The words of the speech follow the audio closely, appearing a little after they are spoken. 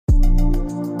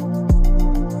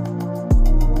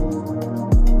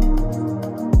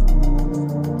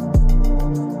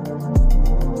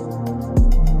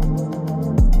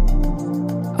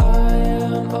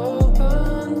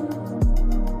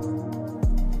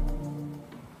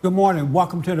Good morning.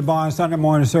 Welcome to the Bond Sunday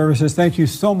morning services. Thank you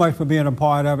so much for being a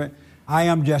part of it. I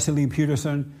am Jesse Lee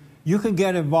Peterson. You can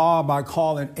get involved by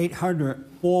calling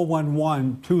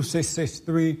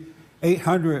 800-411-2663,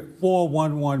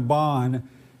 800-411-BOND.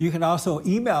 You can also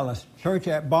email us,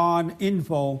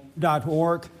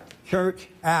 church@bondinfo.org,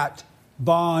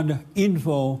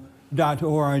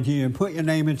 church@bondinfo.org, and put your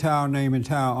name in town on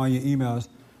your emails.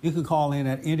 You can call in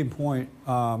at any point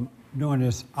during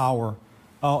this hour.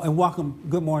 And welcome,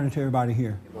 good morning to everybody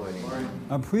here. Good morning.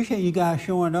 I appreciate you guys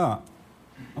showing up.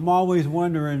 I'm always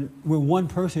wondering, will one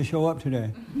person show up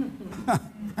today?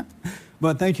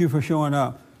 But thank you for showing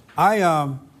up. I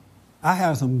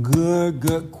have some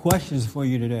good questions for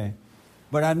you today.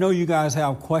 But I know you guys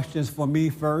have questions for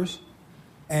me first.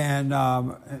 And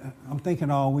I'm thinking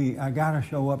all week, I got to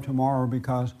show up tomorrow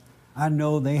because I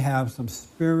know they have some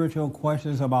spiritual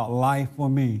questions about life for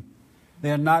me.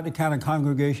 They're not the kind of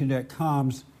congregation that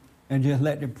comes and just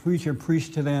let the preacher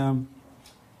preach to them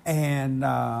and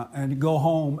go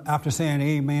home after saying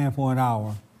amen for an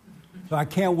hour. So I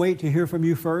can't wait to hear from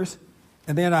you first.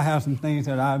 And then I have some things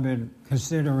that I've been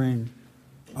considering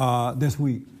this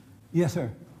week. Yes,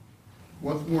 sir.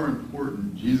 What's more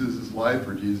important, Jesus' life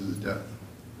or Jesus' death?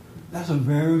 That's a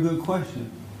very good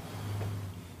question.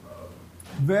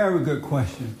 Very good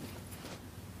question.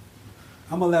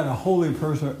 I'm going to let a holy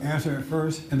person answer it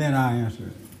first, and then I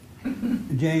answer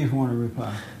it. James want to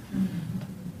reply.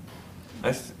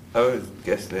 I would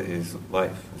guess that his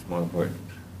life is more important.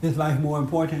 His life more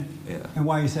important? Yeah. And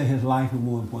why you say his life is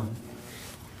more important?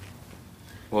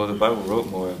 Well, the Bible wrote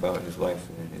more about his life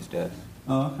than his death.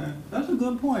 Oh, okay. That's a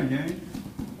good point, James.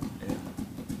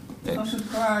 Yeah. I'm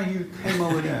surprised you came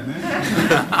up with that, man.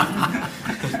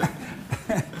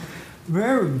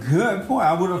 Very good point.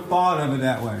 I would have thought of it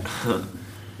that way.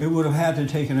 It would have had to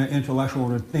take an intellectual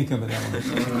to think of it that way.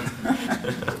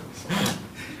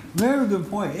 Very good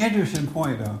point. Interesting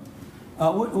point, though.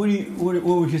 What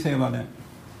would you say about that?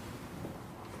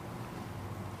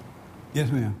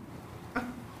 Yes, ma'am.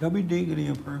 Don't be digging in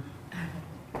your purse.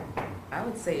 I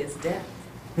would say it's death.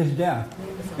 His death.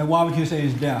 And why would you say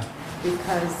his death?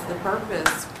 Because the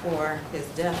purpose for his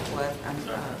death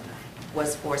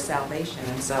was for salvation,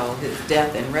 and so his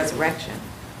death and resurrection.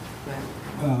 But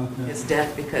Okay. his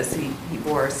death because he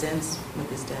bore our sins with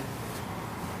his death.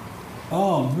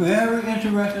 Oh, very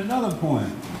interesting. Another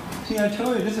point. See, I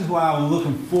told you this is why I was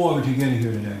looking forward to getting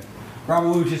here today. Robert,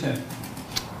 what would you say?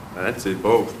 I'd say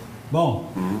both.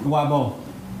 Both. Mm-hmm. Why both?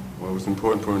 Well, it was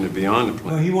important for him to be on the Well,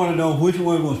 planet. he wanted to know which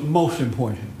one was most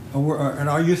important. And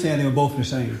are you saying they were both the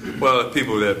same? Well,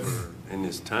 people that were in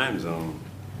this time zone,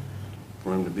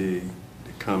 for him to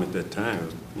come at that time,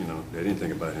 they didn't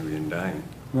think about him being dying.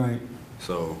 Right.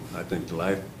 So I think the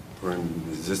life for him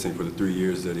existing for the 3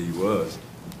 years that he was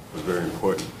very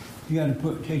important. You got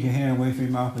to take your hand away from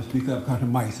your mouth and speak up because the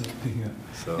mic's up. Pick it up.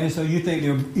 So, And so you think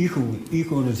they're equal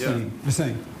to the Yeah. same? The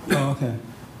same. Oh, okay.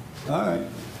 All right.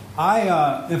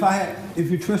 If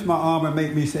you twist my arm and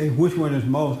make me say which one is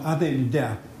most, I think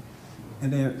death.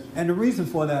 And the reason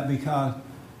for that because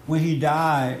when he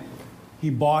died, he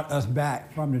bought us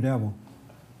back from the devil.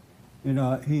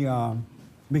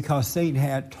 Because Satan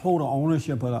had total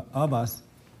ownership of us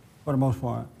for the most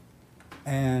part,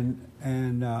 and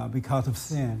because of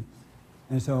sin.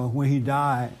 And so when he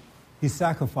died, he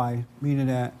sacrificed, meaning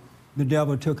that the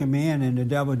devil took him in, and the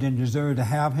devil didn't deserve to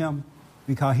have him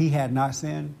because he had not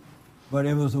sinned, but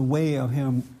it was a way of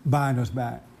him buying us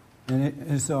back.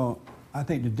 And so I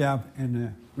think the death and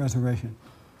the resurrection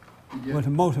was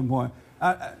the most important.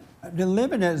 The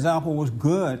living example was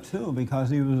good too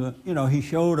because he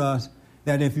showed us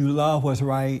that if you love what's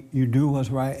right, you do what's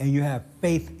right, and you have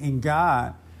faith in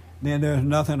God, then there's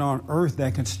nothing on earth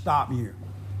that can stop you.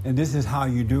 And this is how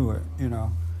you do it,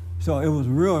 So it was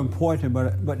real important,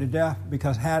 but the death,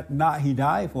 because had not he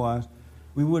died for us,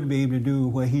 we wouldn't be able to do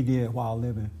what he did while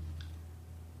living.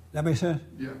 That make sense?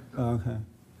 Yeah. Okay.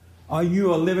 Are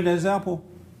you a living example?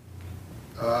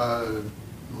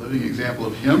 Living example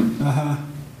of him? Uh-huh.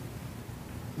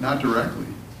 Not directly.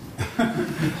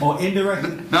 Or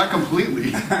indirectly? Not completely.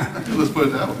 Let's put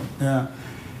it that way. Yeah.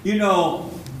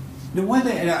 The one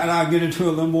thing, and I'll get into it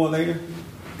a little more later,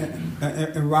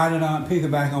 and write it on,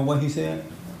 piggyback on what he said.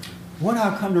 What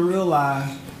I've come to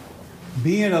realize,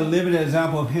 being a living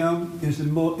example of him is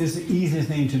the easiest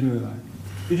thing to do in life.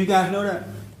 Did you guys know that?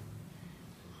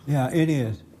 Yeah, it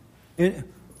is.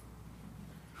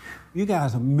 You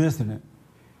guys are missing it.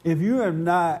 If you have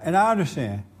not, and I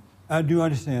do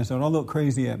understand, so don't look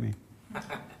crazy at me.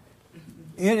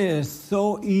 It is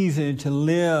so easy to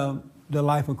live the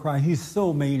life of Christ. He's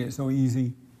so made it so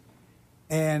easy.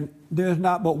 And there's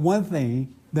not but one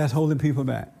thing that's holding people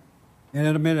back. And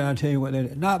in a minute, I'll tell you what that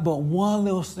is. Not but one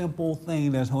little simple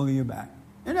thing that's holding you back.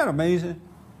 Isn't that amazing?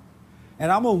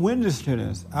 And I'm a witness to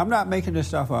this. I'm not making this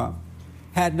stuff up.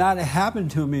 Had not it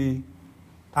happened to me,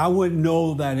 I wouldn't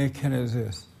know that it can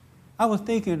exist. I was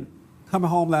thinking, coming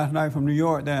home last night from New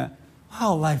York, that,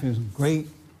 wow, life is great.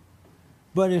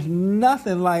 But it's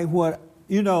nothing like what,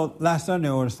 last Sunday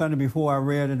or the Sunday before I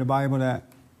read in the Bible that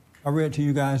I read to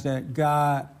you guys that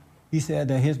God, he said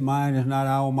that his mind is not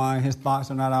our mind, his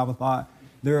thoughts are not our thoughts.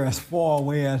 They're as far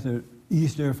away as the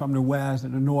east are from the west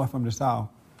and the north from the south.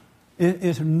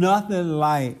 It's nothing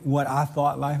like what I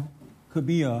thought life could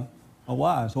be or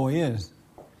was or is.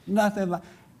 Nothing like.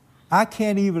 I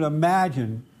can't even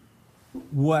imagine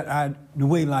the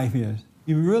way life is.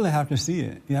 You really have to see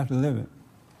it. You have to live it.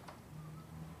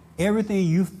 Everything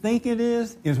you think it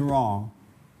is wrong.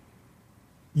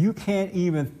 You can't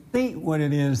even think what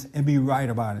it is and be right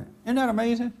about it. Isn't that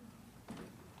amazing?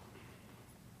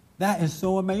 That is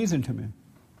so amazing to me.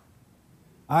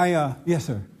 Yes,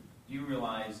 sir. Do you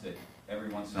realize that every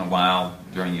once in a while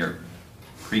during your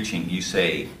preaching you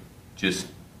say just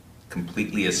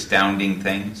completely astounding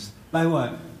things? Like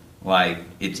what? Like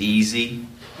it's easy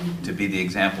to be the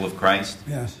example of Christ?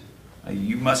 Yes.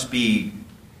 You must be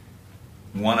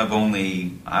one of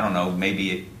only, I don't know,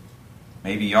 maybe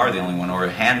you are the only one, or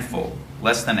a handful,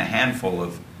 less than a handful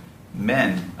of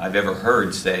men I've ever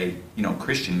heard say,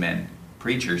 Christian men,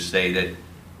 preachers say that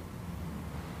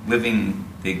living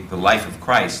the life of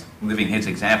Christ, living his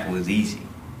example is easy.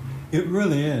 It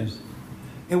really is.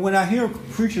 And when I hear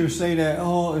preachers say that,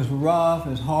 it's rough,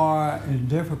 it's hard, it's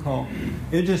difficult,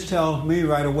 it just tells me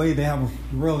right away they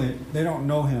don't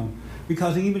know him.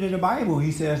 Because even in the Bible,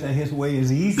 he says that his way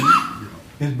is easy,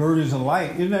 his burdens are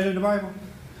light. Isn't that in the Bible?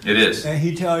 It is. And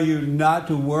he tells you not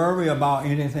to worry about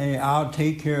anything. I'll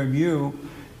take care of you.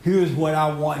 Here's what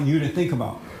I want you to think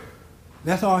about.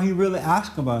 That's all he really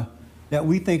asks of us, that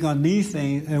we think on these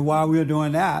things, and while we're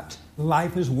doing that,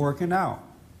 life is working out.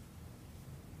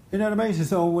 Isn't that amazing?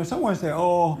 So when someone says,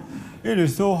 it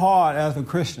is so hard as a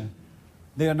Christian,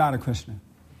 they are not a Christian.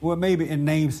 Well, maybe in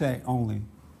namesake only.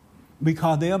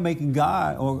 Because they are making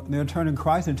God, or they're turning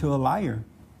Christ into a liar.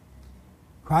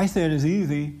 Christ said it's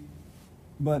easy,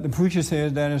 but the preacher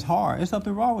says that it's hard. There's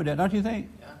something wrong with that, don't you think?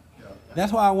 Yeah.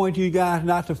 That's why I want you guys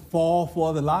not to fall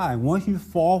for the lie. Once you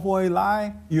fall for a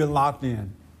lie, you're locked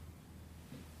in.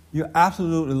 You're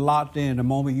absolutely locked in the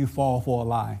moment you fall for a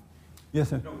lie.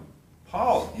 Yes, sir? No,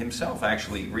 Paul himself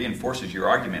actually reinforces your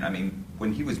argument. I mean,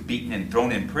 when he was beaten and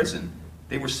thrown in prison,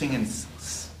 they were singing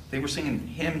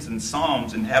hymns and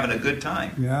psalms and having a good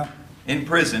time. Yeah. In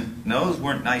prison. No, those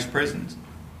weren't nice prisons.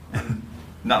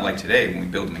 Not like today when we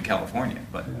build them in California,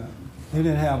 but yeah. They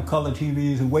didn't have color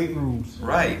TVs and weight rooms.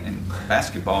 Right, and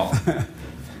basketball.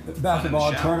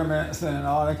 Basketball tournaments and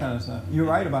all that kind of stuff. You're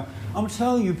right about it. I'm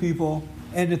telling you, people,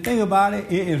 and the thing about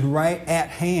it, it is right at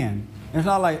hand.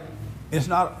 It's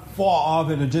not far off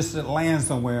in a distant land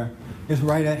somewhere. It's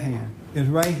right at hand. It's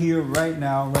right here, right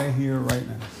now, right here, right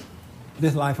now.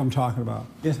 This life I'm talking about.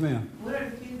 Yes, ma'am. What are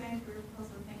the few things we're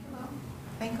supposed to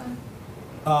think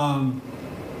on?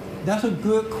 That's a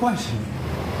good question.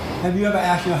 Have you ever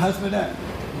asked your husband that?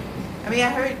 I mean, I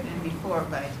heard it before,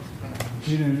 but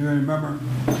You didn't remember?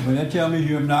 But that tells me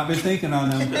you have not been thinking on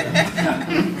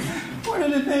them. What are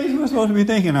the things we're supposed to be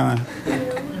thinking on?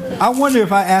 I wonder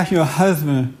if I ask your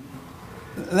husband,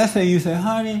 let's say you say,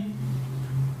 honey,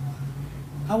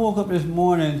 I woke up this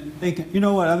morning thinking, you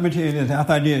know what, let me tell you this.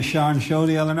 After I did Sean's show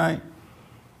the other night,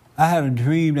 I had a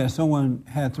dream that someone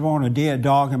had thrown a dead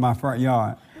dog in my front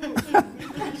yard. I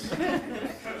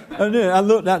did. I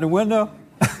looked out the window,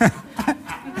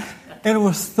 and it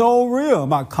was so real.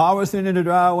 My car was sitting in the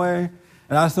driveway,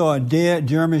 and I saw a dead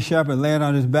German Shepherd laying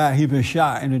on his back. He'd been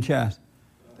shot in the chest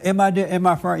in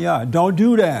my front yard. Don't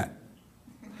do that.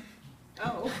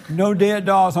 oh, No dead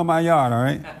dogs on my yard, all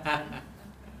right?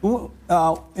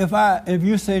 If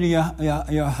you say to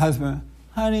your husband,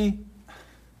 honey,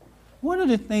 what are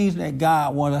the things that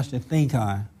God wants us to think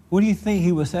on? What do you think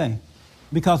he would say?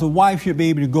 Because a wife should be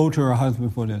able to go to her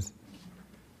husband for this.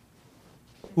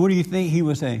 What do you think he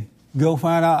would say? Go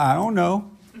find out? I don't know.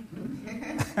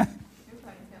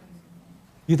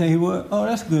 You think he would? Oh,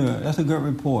 that's good. That's a good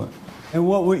report. And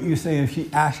what would you say if she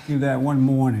asked you that one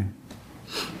morning?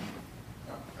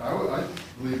 I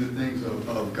believe the things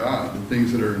of God, the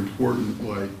things that are important,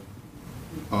 like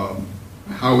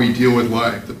how we deal with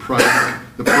life, the pride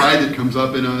that comes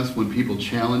up in us when people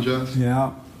challenge us.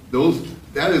 Yeah.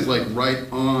 That is like right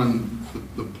on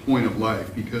the point of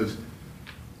life, because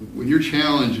when you're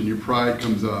challenged and your pride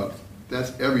comes up,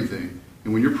 that's everything.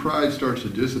 And when your pride starts to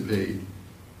dissipate,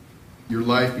 your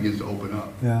life begins to open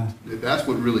up. Yeah. That's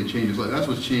what really changes life. That's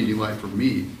what's changing life for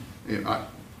me.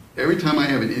 Every time I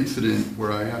have an incident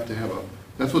where I have to have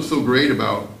that's what's so great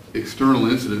about external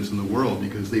incidents in the world,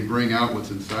 because they bring out what's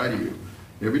inside of you.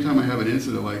 Every time I have an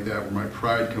incident like that where my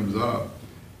pride comes up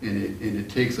and it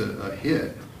takes a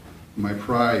hit, my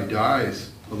pride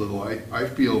dies a little, I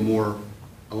feel more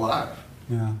alive.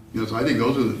 Yeah. So I think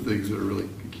those are the things that are really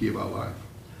key about life.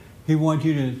 He wants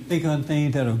you to think on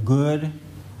things that are good,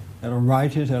 that are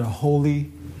righteous, that are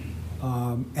holy,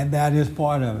 and that is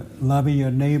part of it. Loving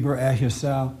your neighbor as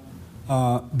yourself,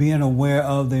 being aware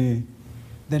of the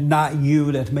not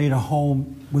you that's made a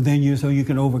home within you so you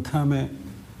can overcome it,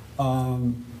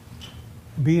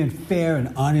 being fair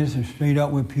and honest and straight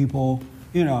up with people,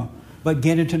 but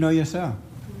getting to know yourself.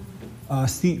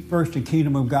 Seek first the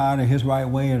kingdom of God and His right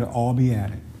way, and it'll all be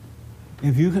added.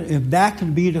 If that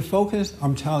can be the focus,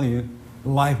 I'm telling you,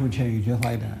 life would change just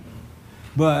like that.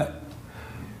 But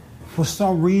for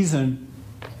some reason,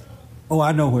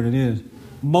 I know what it is.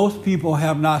 Most people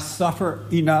have not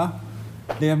suffered enough.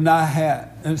 They have not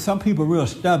had, and some people are real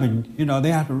stubborn.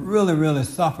 They have to really, really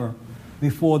suffer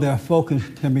before their focus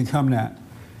can become that.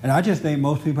 And I just think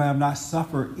most people have not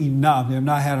suffered enough. They have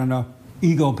not had enough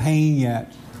ego pain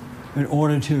yet in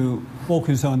order to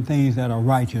focus on things that are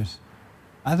righteous.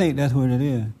 I think that's what it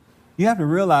is. You have to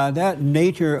realize that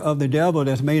nature of the devil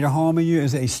that's made a home in you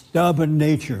is a stubborn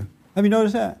nature. Have you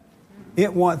noticed that?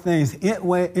 It wants things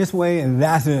its way, and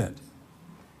that's it.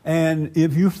 And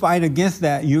if you fight against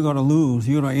that, you're going to lose.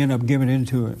 You're going to end up giving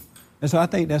into it. And so I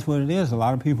think that's what it is. A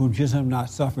lot of people just have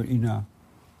not suffered enough.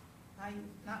 How you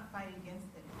not fight against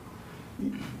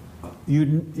it?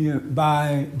 You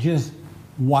by just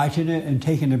watching it and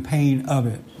taking the pain of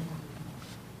it.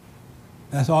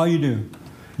 That's all you do.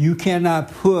 You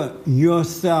cannot put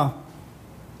yourself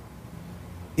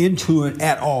into it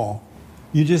at all.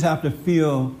 You just have to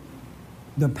feel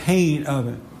the pain of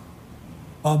it,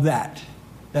 of that's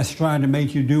trying to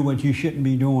make you do what you shouldn't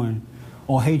be doing,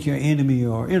 or hate your enemy,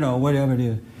 or whatever it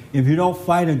is. If you don't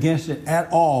fight against it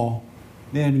at all,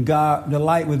 then God, the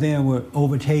light within, will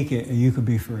overtake it, and you could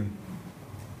be free.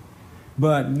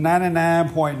 But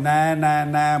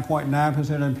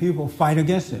 99.999.9% of people fight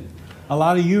against it. A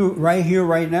lot of you right here,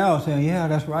 right now, saying, "Yeah,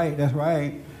 that's right, that's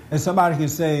right," and somebody can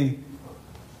say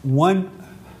one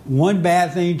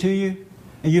bad thing to you,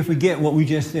 and you forget what we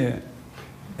just said,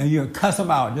 and you cuss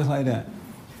them out just like that.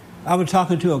 I was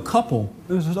talking to a couple.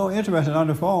 It was so interesting on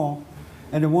the phone,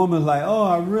 and the woman's like, "Oh,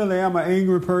 I really am an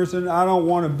angry person. I don't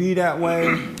want to be that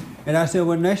way." And I said,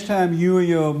 "Well, next time you and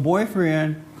your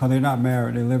boyfriend, because they're not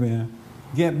married, they live in,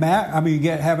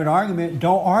 have an argument,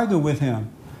 don't argue with him."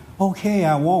 "Okay,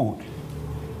 I won't."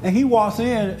 And he walks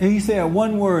in and he said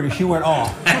one word and she went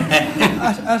off.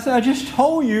 I said, "I just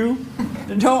told you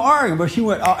don't argue," but she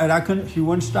went off, and she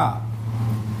wouldn't stop.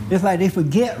 It's like they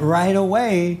forget right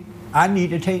away, I need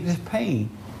to take this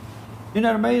pain. Isn't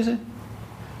that amazing?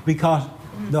 Because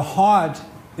the heart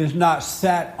is not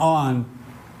set on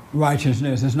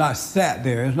righteousness. It's not set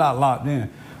there. It's not locked in.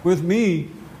 With me,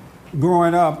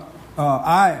 growing up,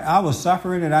 I was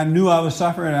suffering, and I knew I was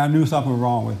suffering, and I knew something was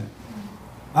wrong with it.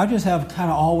 I just have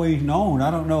kind of always known. I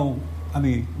don't know,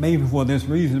 maybe for this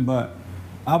reason, but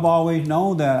I've always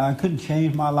known that I couldn't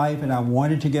change my life, and I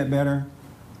wanted to get better.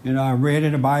 I read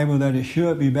in the Bible that it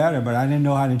should be better, but I didn't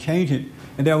know how to change it.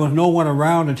 And there was no one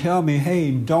around to tell me,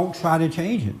 "Hey, don't try to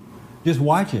change it. Just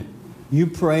watch it. You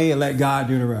pray and let God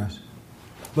do the rest."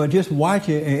 But just watch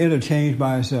it, and it'll change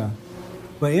by itself.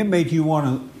 But it makes you want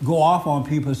to go off on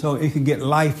people so it can get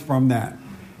life from that.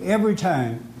 Every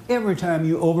time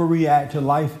you overreact to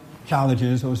life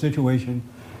challenges or situations,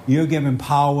 you're giving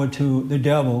power to the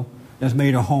devil that's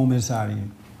made a home inside of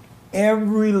you.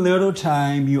 Every little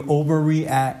time you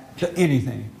overreact to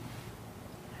anything.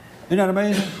 Isn't that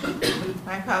amazing?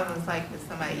 My problem is like if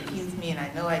somebody accused me and I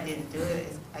know I didn't do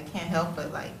it, I can't help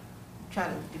but try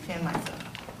to defend myself.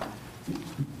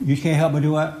 You can't help but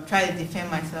do what? Try to defend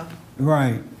myself.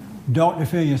 Right. Don't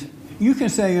defend yourself. You can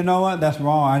say, "You know what, that's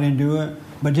wrong, I didn't do it,"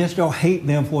 but just don't hate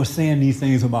them for saying these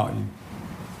things about you.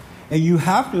 And you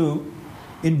have to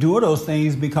endure those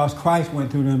things because Christ went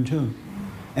through them too.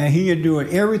 And He endured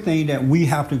everything that we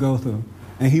have to go through.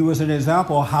 And He was an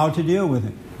example of how to deal with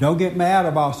it. Don't get mad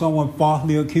about someone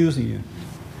falsely accusing you.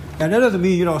 And that doesn't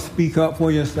mean you don't speak up for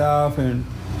yourself and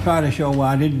try to show, "Well,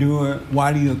 I didn't do it.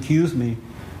 Why do you accuse me?"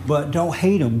 But don't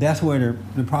hate them. That's where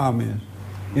the problem is.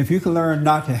 If you can learn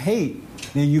not to hate,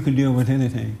 then you can deal with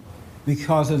anything.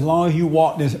 Because as long as you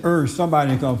walk this earth,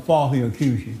 somebody's going to falsely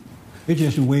accuse you. It's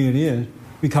just the way it is,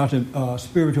 because of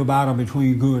spiritual battle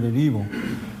between good and evil.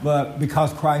 But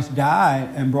because Christ died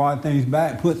and brought things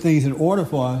back, put things in order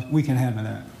for us, we can handle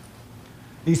that.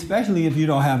 Especially if you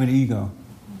don't have an ego.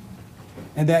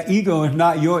 And that ego is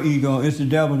not your ego, it's the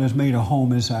devil that's made a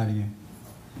home inside of you.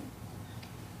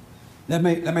 That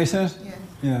make sense? Yes.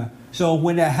 Yeah. So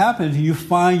when that happens, you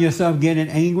find yourself getting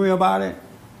angry about it,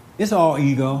 it's all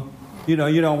ego. You know,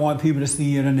 you don't want people to see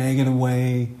you in a negative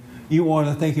way. You want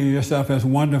to think of yourself as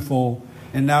wonderful,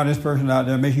 and now this person out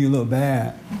there making you look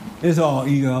bad. It's all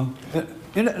ego. Does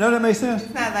that make sense?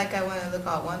 It's not like I want to look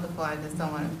all wonderful. I just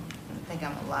don't want to think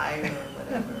I'm a liar or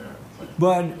whatever.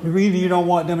 But the reason you don't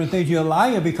want them to think you're a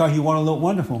liar is because you want to look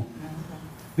wonderful.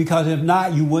 Because if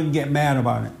not, you wouldn't get mad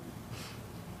about it.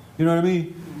 You know what I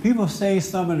mean? People say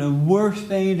some of the worst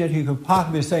things that you could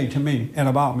possibly say to me and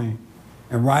about me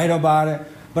and write about it,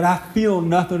 but I feel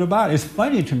nothing about it. It's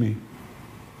funny to me.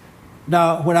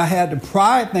 Now, when I had the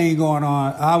pride thing going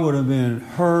on, I would have been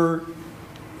hurt,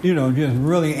 you know, just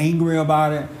really angry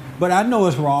about it. But I know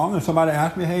it's wrong. If somebody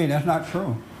asks me, hey, that's not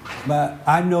true. But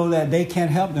I know that they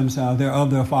can't help themselves. They're of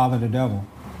their father, the devil.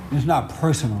 It's not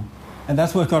personal. And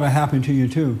that's what's going to happen to you,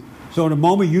 too. So the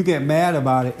moment you get mad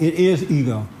about it, it is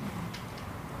ego.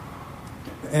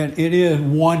 And it is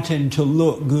wanting to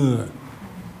look good.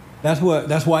 That's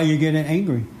why you're getting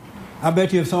angry. I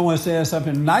bet you if someone says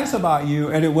something nice about you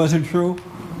and it wasn't true,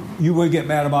 you would get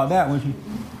mad about that, wouldn't you?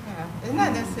 Yeah. It's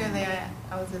not necessarily,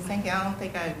 I was just thinking, I don't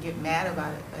think I'd get mad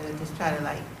about it, but I just try to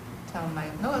like tell them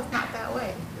like, no, it's not that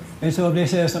way. And so if they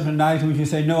said something nice, would you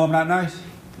say, no, I'm not nice?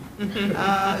 If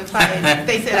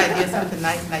they said I did something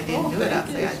nice and I didn't do it, I'll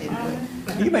say I didn't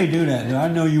do it. You may do that, though. I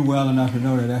know you well enough to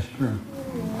know that that's true.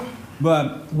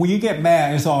 But when you get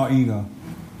mad, it's all ego.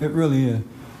 It really is.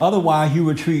 Otherwise, you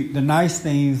would treat the nice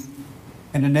things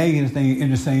and the negative things in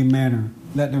the same manner.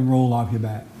 Let them roll off your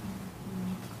back.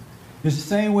 It's the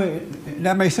same way.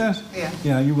 That makes sense? Yeah.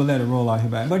 Yeah, you would let it roll off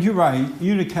your back. But you're right.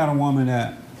 You're the kind of woman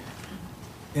that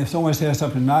if someone says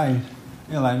something nice,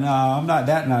 you're like, no, I'm not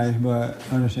that nice, but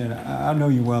understand, I know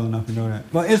you well enough to know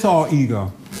that. But it's all ego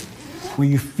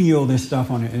when you feel this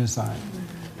stuff on the inside.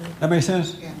 That makes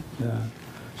sense? Yeah. Yeah.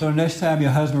 So next time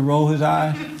your husband rolls his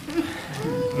eyes,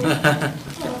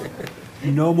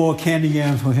 no more candy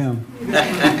yams for him.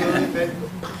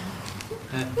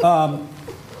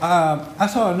 I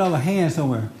saw another hand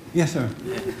somewhere. Yes, sir.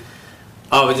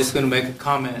 I was just going to make a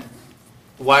comment.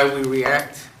 Why we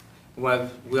react, why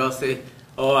we all say,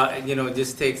 oh, it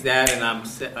just takes that and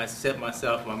I set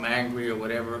myself, I'm angry or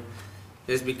whatever,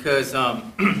 is because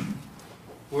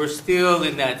we're still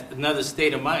in that another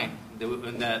state of mind.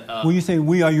 In that, when you say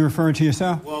we, are you referring to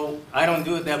yourself? Well, I don't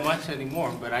do it that much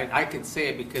anymore, but I can say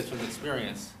it because from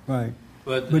experience. Right.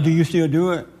 But do you still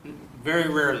do it? Very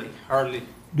rarely, hardly.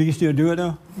 Do you still do it,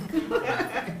 though?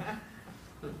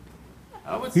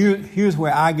 I would say, Here's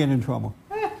where I get in trouble.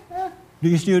 Do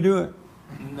you still do it?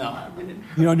 no.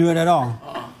 You don't do it at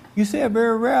all? You say it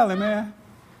very rarely, man.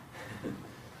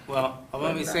 Well,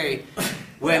 let me say,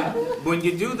 when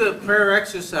you do the prayer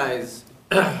exercise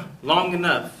long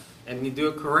enough and you do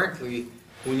it correctly,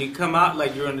 when you come out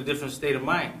like you're in a different state of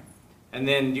mind, and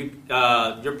then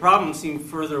your problems seem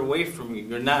further away from you.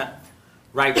 You're not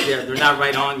right there. They're not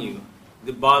right on you.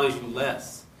 It bothers you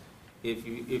less if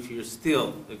you're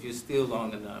still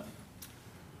long enough.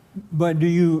 But do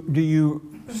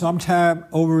you sometimes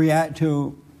overreact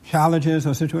to challenges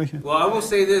or situations? Well, I will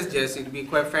say this, Jesse, to be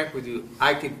quite frank with you.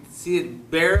 I could see it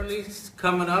barely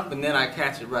coming up, and then I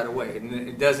catch it right away. And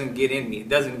it doesn't get in me. It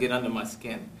doesn't get under my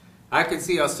skin. I could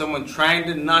see how someone trying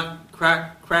to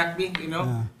crack me,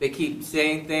 Yeah. They keep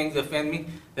saying things, offend me.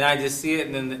 Then I just see it,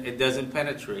 and then it doesn't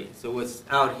penetrate. So it's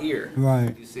out here.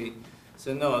 Right. You see.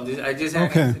 So, no, I just had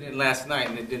Okay. an incident last night,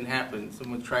 and it didn't happen.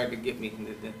 Someone tried to get me, and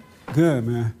it didn't. Good,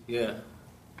 man. Yeah.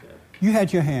 You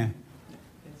had your hand.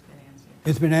 It's been answered.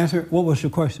 It's been answered. What was your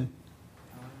question?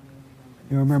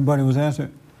 You remember, but it was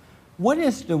answered. What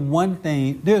is the one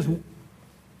thing? There's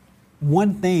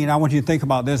one thing. I want you to think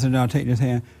about this, and then I'll take this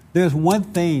hand. There's one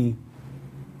thing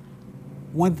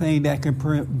that can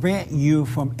prevent you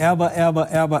from ever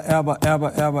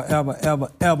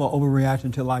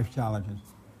overreacting to life challenges.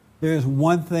 There's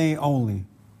one thing only.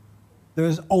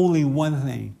 There's only one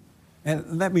thing.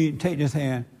 And let me take this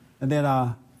hand, and then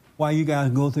while you guys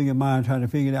go through your mind trying to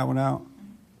figure that one out,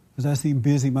 because I see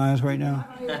busy minds right now.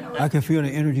 I can feel the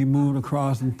energy moving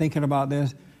across and thinking about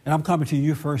this. And I'm coming to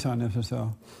you first on this,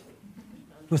 so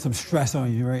put some stress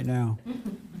on you right now.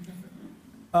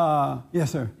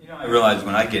 Yes, sir. I realize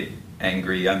when I get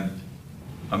angry, I'm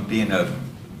being a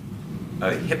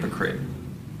hypocrite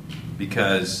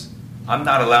because I'm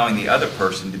not allowing the other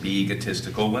person to be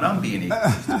egotistical when I'm being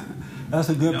egotistical. That's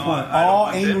a good No, point. I don't All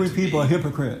want them angry to people be. are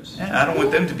hypocrites. And I don't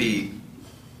want them to be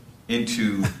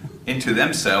into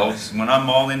themselves when I'm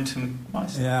all into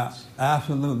myself. Yeah,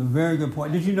 absolutely. Very good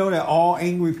point. Did you know that all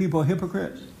angry people are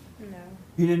hypocrites? No.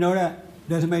 You didn't know that?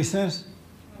 Does it make sense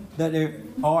that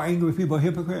all angry people are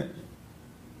hypocrites?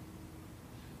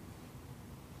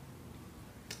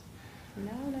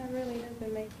 No, not really.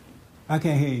 Doesn't make. I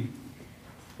can't hear you.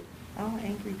 All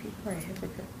angry people are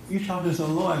hypocrites. You talking so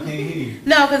low, I can't hear you.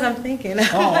 No, because I'm thinking. I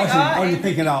see. Oh, you're angry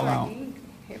thinking out people are loud.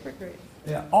 Hypocrites.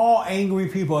 Yeah, all angry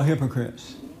people are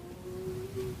hypocrites.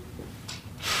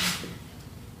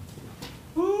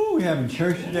 Ooh, we having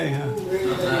church today, huh?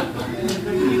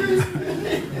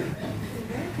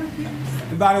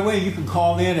 And by the way, you can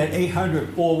call in at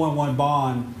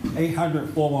 800-411-BOND,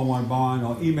 800-411-BOND,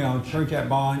 or email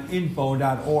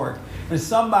church@bondinfo.org. And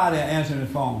somebody will answer the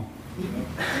phone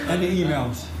and the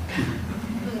emails.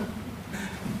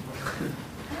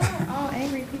 All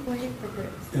angry people are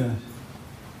hypocrites. Yes.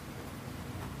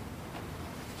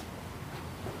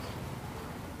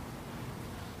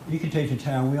 You can take your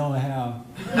time. We only have.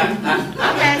 I'm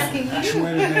asking you.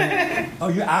 Wait a minute. Oh,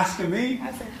 you're asking me?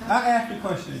 I said, I asked the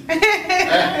question.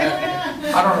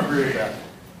 I don't agree with that.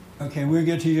 Okay, we'll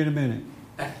get to you in a minute.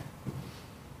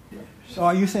 So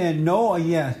are you saying no or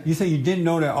yes? You say you didn't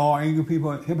know that all angry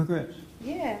people are hypocrites?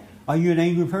 Yeah. Are you an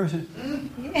angry person?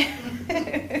 Yeah.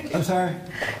 I'm sorry?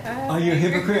 Are you a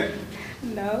hypocrite?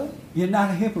 No. You're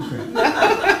not a hypocrite.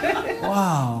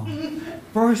 Wow.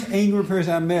 First angry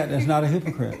person I met that's not a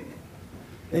hypocrite.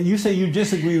 And you say you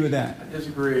disagree with that. I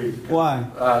disagree. Why?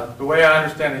 The way I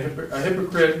understand a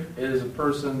hypocrite is a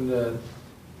person that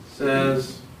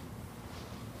says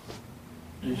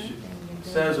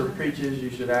or preaches you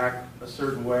should act a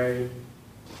certain way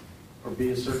or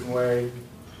be a certain way,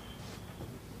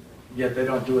 yet they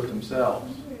don't do it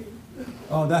themselves.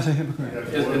 Oh, that's a hypocrite.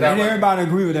 Isn't And that right? everybody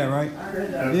agree with that, right?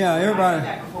 Yeah,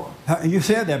 everybody. You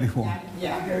said that before.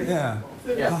 Yeah. Yeah.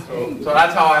 Yeah, so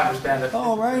that's how I understand it.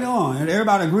 Oh, right on. And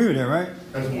everybody agree with that, right?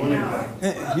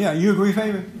 Yeah, you agree,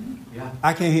 Fabian? Yeah.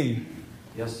 I can't hear you.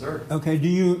 Yes, sir. Okay, do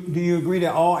you agree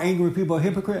that all angry people are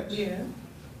hypocrites? Yeah.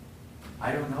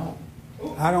 I don't know.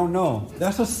 I don't know.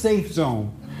 That's a safe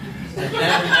zone.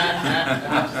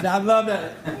 I love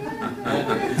that.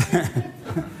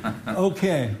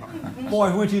 Okay.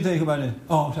 Boy, what do you think about this?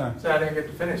 Oh, I'm sorry. So I didn't get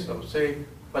to finish though. See,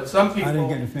 but some people I didn't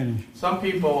get to finish. Some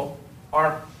people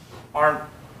aren't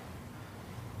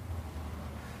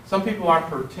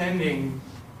pretending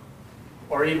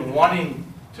or even wanting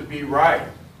to be right.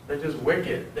 They're just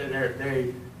wicked. They're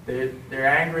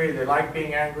angry. They like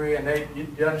being angry, and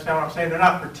you understand what I'm saying? They're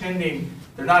not pretending.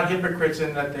 They're not hypocrites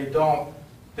in that they don't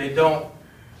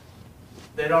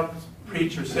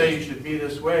preach or say you should be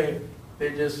this way.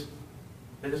 They're just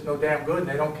no damn good, and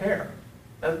they don't care.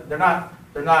 They're not.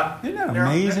 Isn't that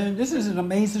amazing? This is an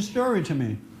amazing story to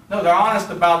me. No, they're honest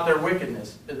about their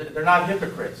wickedness. They're not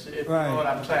hypocrites, if you know what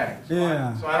I'm saying.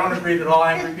 So I don't agree that all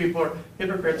angry people are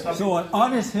hypocrites. So an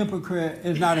honest hypocrite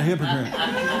is not a hypocrite.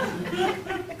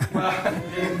 Well,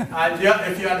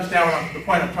 if you understand the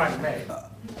point I'm trying to make.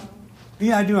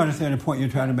 Yeah, I do understand the point you're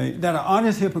trying to make. That an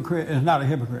honest hypocrite is not a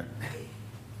hypocrite.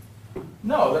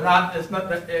 No, they're not. It's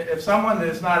not. If someone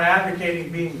is not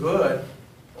advocating being good,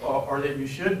 or that you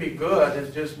should be good,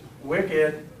 is just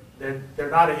wicked. They're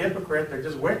not a hypocrite. They're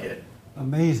just wicked.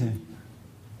 Amazing.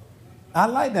 I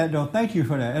like that though. Thank you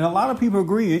for that. And a lot of people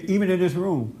agree, even in this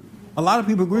room. A lot of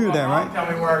people agree with that, right? Tell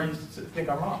me where you think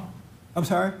I'm wrong. I'm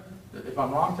sorry? If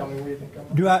I'm wrong, tell me where you think I'm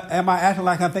wrong. Am I acting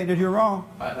like I think that you're wrong?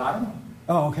 I don't know.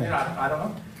 Oh, okay. I don't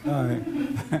know. All right.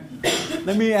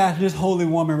 Let me ask this holy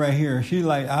woman right here. She's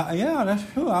like, yeah, that's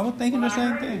true. I was thinking the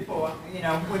same thing. Before,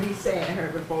 what he said, I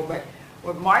heard before, but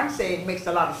what Martin said makes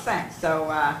a lot of sense. So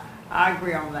I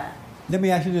agree on that. Let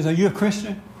me ask you this. Are you a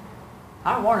Christian?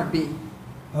 I want to be.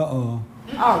 Uh-oh.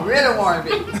 I really want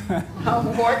to be.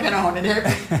 I'm working on it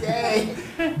every day.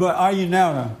 But are you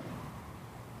now, though?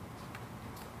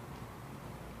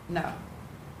 No.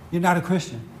 You're not a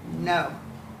Christian? No.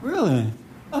 Really?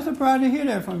 I'm surprised to hear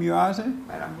that from you, Isaac.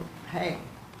 But hey.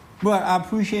 But I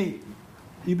appreciate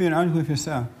you being honest with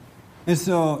yourself. And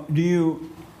so, do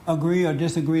you agree or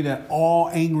disagree that all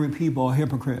angry people are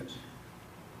hypocrites?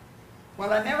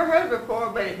 Well, I never heard it before,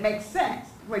 but it makes sense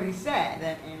what he said.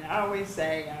 And I always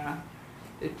say,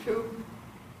 the truth,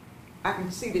 I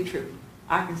can see the truth.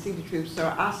 I can see the truth.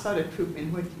 So I saw the truth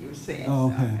in what you were saying.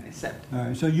 Oh, okay. So all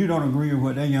right. So you don't agree with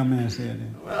what that young man said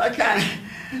then? Well, I kind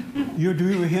of. You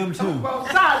agree with him too? Both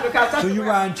sides, because that's so you're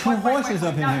riding two horses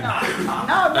up in here?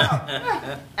 No.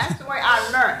 That's the way I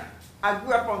learned. I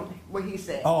grew up on what he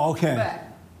said. Oh, okay.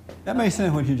 But, that makes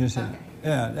sense what you just said. Okay.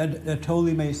 Yeah, that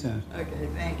totally makes sense. Okay,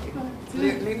 thank you.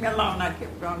 Leave me alone, I keep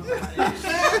going.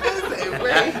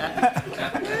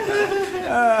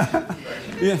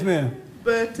 Yes, ma'am.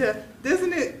 But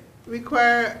doesn't it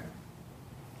require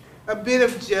a bit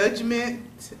of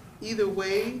judgment either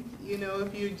way? You know,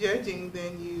 if you're judging,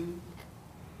 then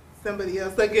somebody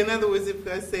else. Like, in other words, if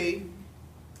I say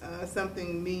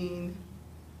something mean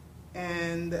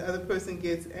and the other person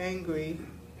gets angry,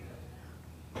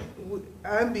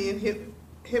 I'm being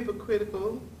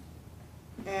hypocritical,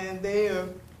 and the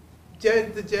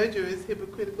judger is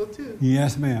hypocritical too.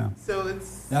 Yes, ma'am. So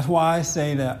that's why I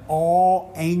say that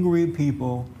all angry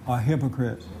people are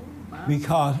hypocrites.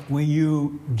 Because when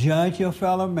you judge your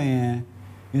fellow man,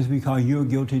 it's because you're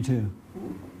guilty too.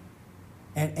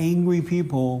 And angry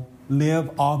people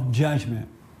live off judgment.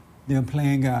 They're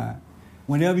playing God.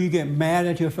 Whenever you get mad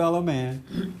at your fellow man,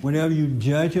 whenever you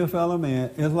judge your fellow man,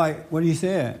 it's like what he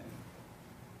said.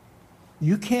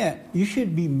 You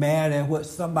shouldn't be mad at what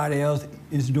somebody else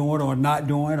is doing or not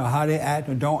doing, or how they act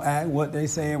or don't act, what they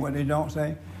say and what they don't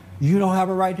say. You don't have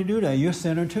a right to do that. You're a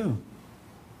sinner too.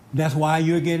 That's why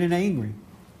you're getting angry.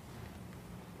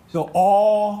 So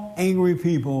all angry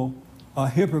people are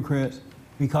hypocrites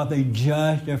because they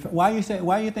judge their. Why do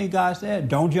you think God said,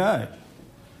 don't judge?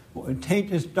 Well, take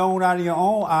the stone out of your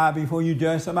own eye before you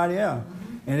judge somebody else.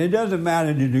 And it doesn't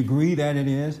matter the degree that it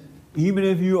is. Even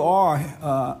if you are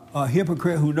a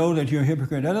hypocrite who knows that you're a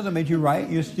hypocrite, that doesn't make you right.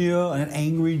 You're still an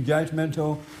angry,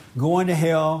 judgmental, going to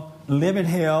hell, live in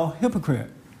hell hypocrite.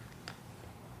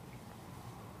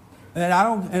 And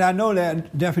I know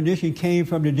that definition came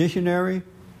from the dictionary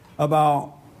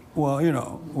about,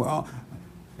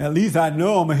 at least I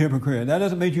know I'm a hypocrite. That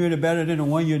doesn't make you any better than the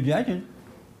one you're judging.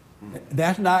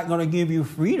 That's not going to give you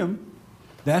freedom.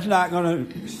 That's not going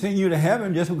to send you to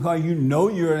heaven just because you know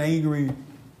you're an angry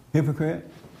hypocrite.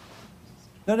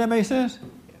 Does that make sense?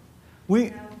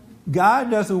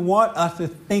 God doesn't want us to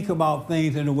think about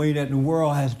things in the way that the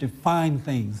world has defined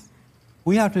things.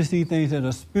 We have to see things in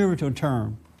a spiritual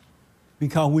term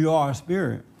because we are a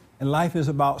spirit. And life is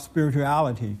about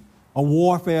spirituality, a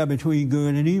warfare between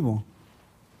good and evil.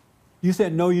 You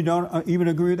said no, you don't even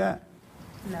agree with that?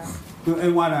 No.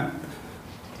 And why not?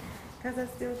 Because I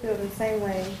still feel the same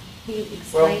way he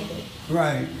explained it.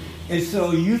 Right. And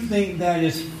so you think that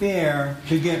it's fair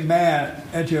to get mad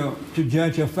at to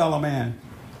judge your fellow man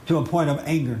to a point of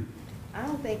anger? I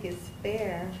don't think it's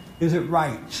fair. Is it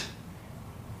right?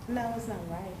 No, it's not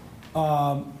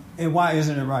right. And why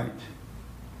isn't it right?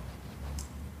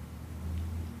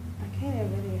 I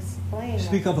can't really explain.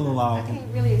 Speak up a little louder. I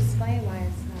can't really explain why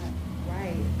it's not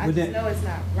right. I just know it's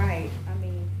not right. I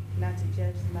mean, not to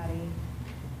judge somebody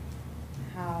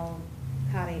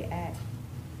how they act.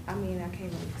 I mean, I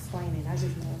can't really explain it. I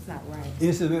just know it's not right.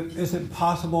 Is it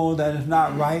possible that it's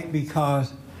not right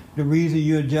because the reason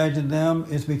you're judging them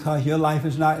is because your life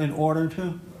is not in order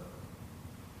too?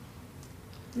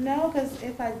 No, because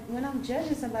when I'm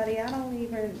judging somebody, I don't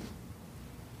even.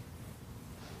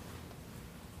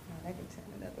 Oh, that can turn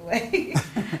another way.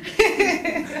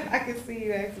 I can see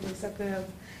you asking me something else.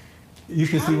 You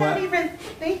can see what? I'm not even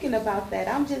thinking about that.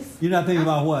 I'm just. You're not thinking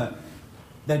about what?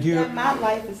 That my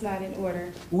life is not in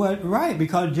order. Well, right,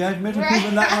 because judgmental people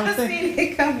are not going to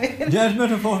think.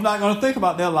 Judgmental folks not going to think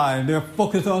about their life. They're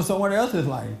focused on someone else's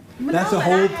life. That's the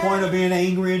whole point of being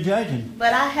angry and judging.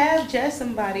 But I have judged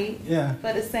somebody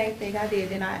for the same thing I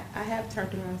did, and I have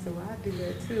turned around and said, well, I do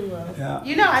that too. Yeah.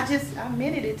 I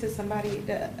admitted it to somebody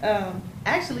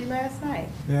actually last night.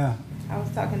 Yeah. I was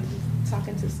talking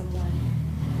to someone.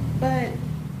 But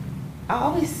I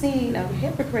always seen a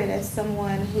hypocrite as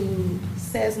someone who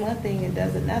says one thing and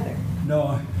does another.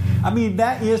 No, I mean,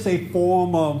 that is a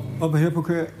form of a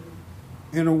hypocrite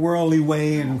in a worldly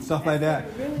way and stuff like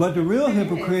that. But the real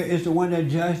hypocrite is the one that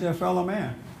judges their fellow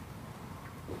man.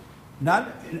 Not,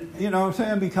 you know what I'm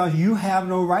saying? Because you have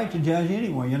no right to judge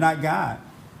anyone. You're not God.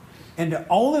 And the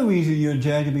only reason you're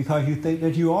judging because you think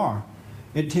that you are.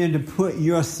 It tends to put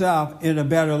yourself in a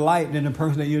better light than the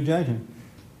person that you're judging.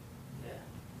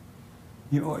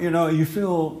 You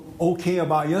feel okay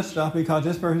about your stuff because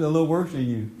this person's a little worse than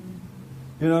you.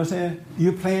 You know what I'm saying?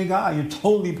 You're playing God. You're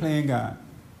totally playing God.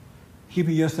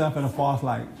 Keeping yourself in a false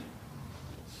light.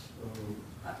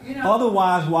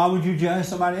 Otherwise, why would you judge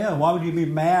somebody else? Why would you be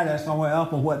mad at someone else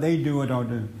for what they do or don't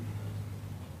do?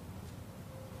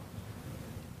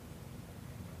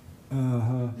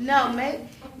 No,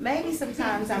 maybe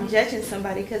sometimes I'm judging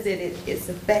somebody because it's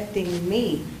affecting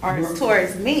me or it's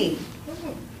towards me.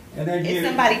 And then if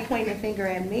somebody pointing a finger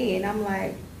at me and I'm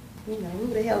like, who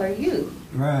the hell are you?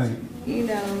 Right.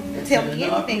 To tell me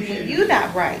anything when you're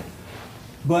not right.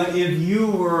 But if you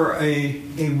were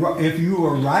if you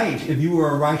were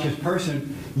a righteous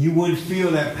person, you wouldn't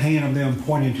feel that pain of them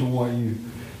pointing toward you.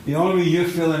 The only reason you're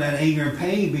feeling that anger and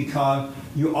pain because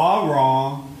you are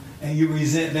wrong and you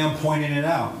resent them pointing it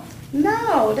out.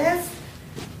 No, that's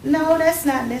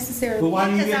not necessarily. But why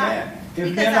do you get mad?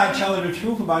 If they're not telling the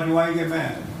truth about you, why do you get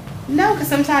mad? No, because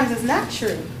sometimes it's not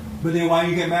true. But then why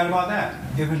do you get mad about that?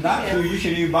 If it's not true, you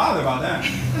shouldn't even bother about that.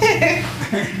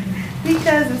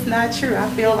 Because it's not true. I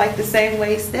feel like the same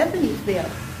way Stephanie felt.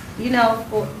 You know,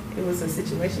 it was a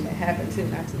situation that happened too,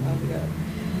 not too long ago.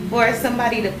 For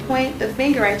somebody to point the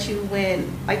finger at you when,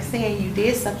 like saying you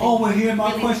did something. Oh, well, here's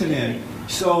my question then.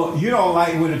 So you don't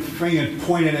like when the finger's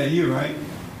pointed at you, right?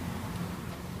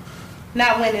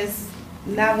 Not when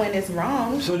it's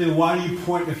wrong. So then why do you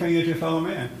point the finger at your fellow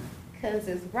man? Because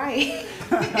it's right.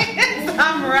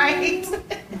 I'm right.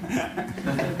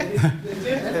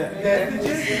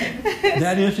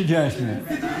 That is the judgment.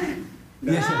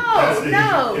 Yes, sir. That's the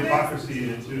No. hypocrisy in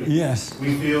it too. Yes.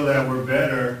 We feel that we're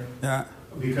better Yeah.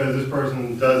 because this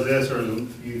person does this or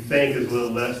you think is a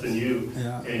little less than you,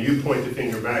 Yeah. and you point the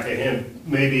finger back at him.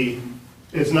 Maybe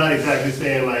it's not exactly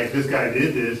saying like this guy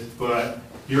did this, but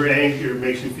your anger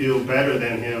makes you feel better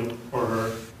than him or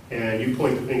her, and you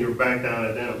point the finger back down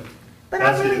at them. But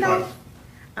That's I the really don't.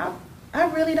 hypocrisy. I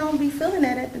really don't be feeling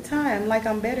that at the time, like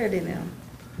I'm better than them.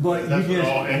 But That's you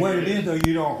all just, what it anger is though,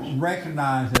 you don't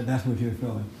recognize that that's what you're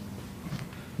feeling.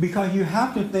 Because you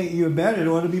have to think you're better in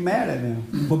order to be mad at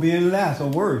them for being less or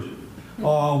worse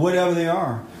or whatever they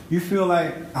are. You feel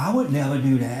like, I would never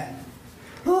do that.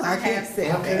 Oh, I can't say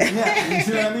that. Yeah, you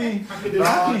see what I mean?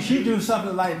 How can she do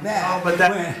something like that? Oh, but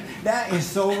that- when that is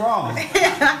so wrong.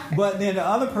 But then the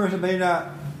other person may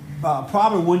not,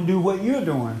 probably wouldn't do what you're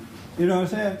doing. You know what I'm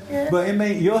saying? Yeah. But it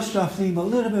made your stuff seem a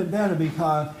little bit better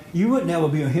because you would never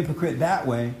be a hypocrite that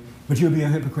way, but you'll be a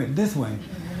hypocrite this way.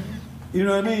 You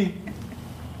know what I mean?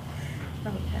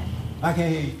 Okay. I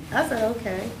can't hear you. I said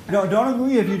okay. No, don't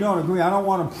agree if you don't agree. I don't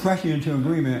want to press you into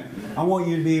agreement. I want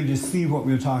you to be able to see what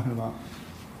we're talking about.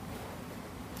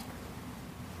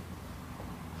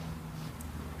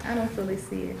 I don't fully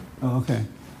see it. Oh, okay.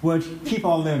 Well, keep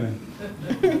on living.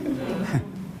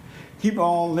 Keep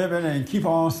on living and keep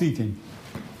on seeking.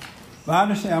 But I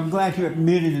understand. I'm glad you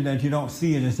admitted that you don't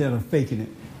see it instead of faking it.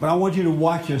 But I want you to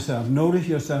watch yourself. Notice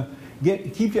yourself.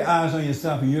 Keep your eyes on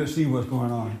yourself and you'll see what's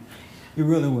going on. You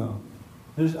really will.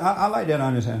 I like that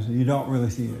honest answer. You don't really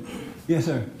see it. Yes,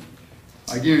 sir.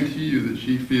 I guarantee you that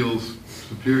she feels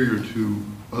superior to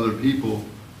other people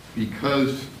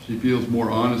because she feels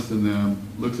more honest than them,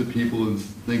 looks at people and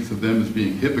thinks of them as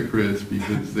being hypocrites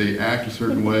because they act a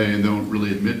certain way and don't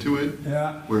really admit to it.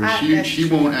 Yeah. Whereas she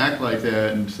won't act like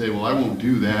that and say, well, I won't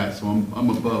do that, so I'm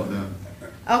above them.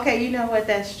 Okay, you know what?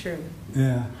 That's true.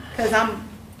 Yeah. Because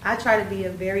I try to be a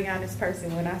very honest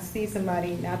person. When I see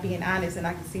somebody not being honest and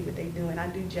I can see what they're doing, I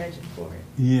do judge them for it.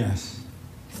 Yes.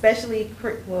 Especially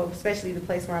the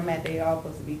place where I'm at, they all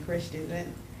supposed to be Christians.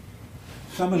 And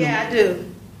Some of yeah,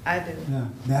 them, I do. Yeah,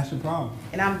 that's the problem.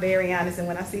 And I'm very honest. And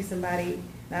when I see somebody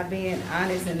not being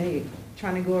honest and they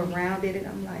trying to go around it, and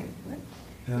I'm like, what?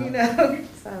 Yeah. You know?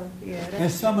 So, yeah. And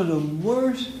some of the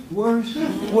worst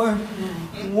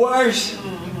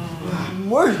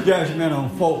judgmental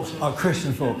folks are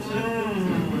Christian folks.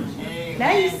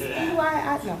 Now you see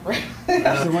why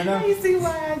now you see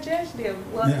why I judge them.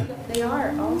 Well, Yeah. they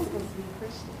are all supposed to be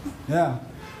Christians. Yeah.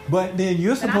 But then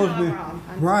you're And I supposed know to be I'm wrong.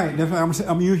 right. That's why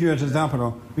I'm using you as an example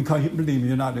though, because you believe me,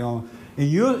 you're not the only. And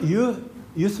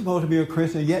you're supposed to be a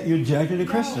Christian, yet you're judging the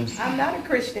Christians. I'm not a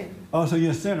Christian. Oh, so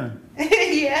you're a sinner.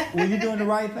 Yeah. Well, you're doing the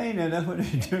right thing then. That's what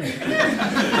you're doing.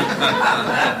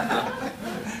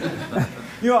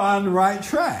 You're on the right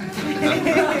track.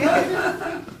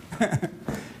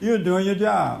 You're doing your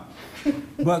job.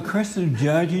 But Christians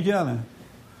judge each other.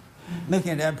 Look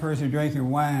at that person drinking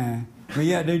wine, but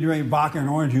yet they drink vodka and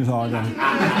orange juice all day.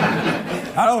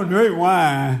 I don't drink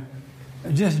wine.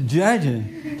 Just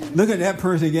judging. Look at that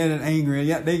person getting angry, and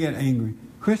yet they get angry.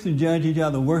 Christians judge each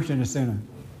other worse than the sinner.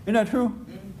 Isn't that true?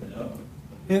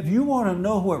 If you want to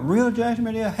know what real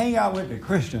judgment is, hang out with the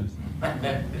Christians.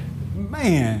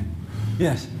 Man.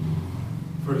 Yes.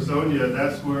 For Sonia,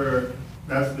 that's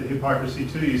the hypocrisy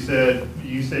too. You said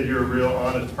you're a real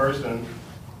honest person,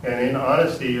 and in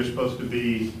honesty, you're supposed to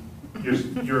be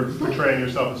you're portraying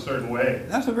yourself a certain way.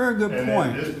 That's a very good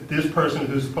point. And this person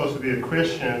who's supposed to be a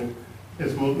Christian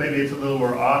maybe it's a little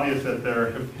more obvious that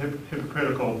they're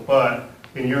hypocritical, but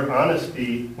in your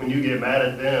honesty, when you get mad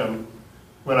at them,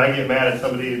 when I get mad at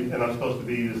somebody and I'm supposed to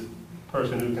be this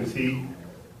person who can see,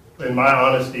 in my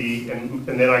honesty, and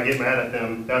then I get mad at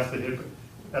them, that's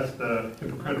the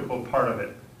hypocritical part of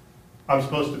it. I'm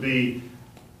supposed to be,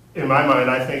 in my mind,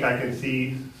 I think I can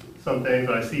see some things,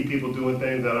 I see people doing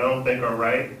things that I don't think are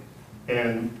right,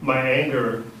 and my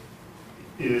anger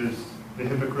is the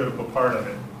hypocritical part of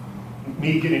it.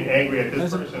 Me getting angry at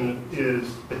this person is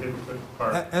the hypocritical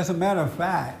part. As a matter of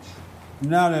fact,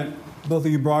 now that both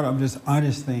of you brought up this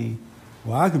honest thing,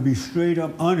 well, I could be straight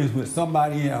up honest with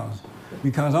somebody else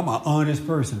because I'm an honest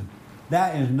person.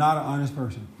 That is not an honest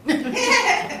person.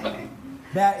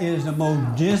 That is the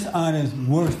most dishonest,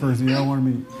 worst person you ever want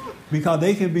to meet. Because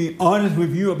they can be honest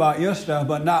with you about your stuff,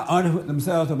 but not honest with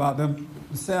themselves about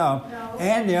themselves. No.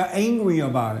 And they're angry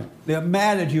about it. They're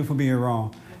mad at you for being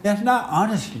wrong. That's not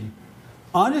honesty.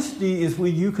 Honesty is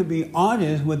when you could be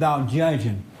honest without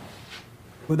judging,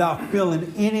 without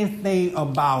feeling anything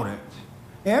about it.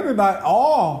 Everybody,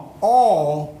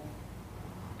 all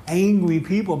angry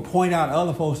people point out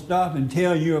other folks' stuff and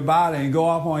tell you about it and go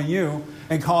off on you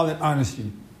and call it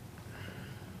honesty.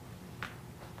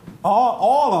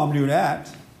 All of them do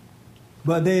that,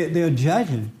 but they're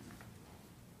judging.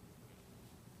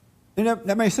 And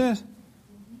that makes sense?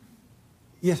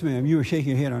 Yes, ma'am. You were shaking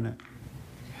your head on that.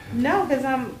 No, because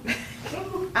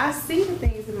I see the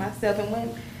things in myself, and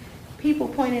when people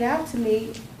point it out to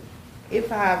me,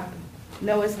 if I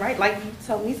know it's right, like you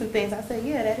told me some things, I say,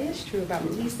 yeah, that is true about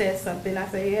me. He said something, I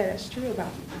say, yeah, that's true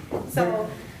about me. So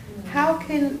how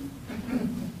can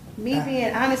me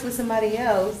being honest with somebody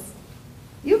else,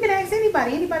 you can ask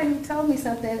anybody who told me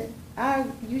something, I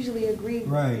usually agree.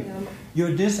 Right. You know.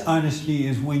 Your dishonesty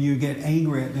is when you get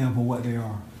angry at them for what they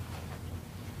are.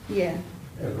 Yeah.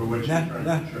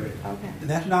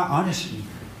 That's not honesty.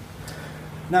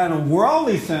 Now, in a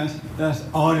worldly sense, that's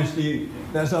honesty,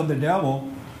 that's of the devil.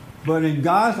 But in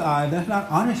God's eyes, that's not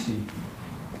honesty.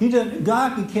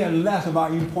 God can care less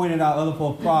about you pointing out other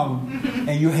folks' problems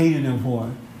and you hating them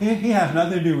for it. He has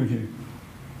nothing to do with you.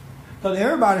 Because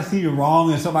everybody sees the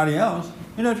wrong in somebody else.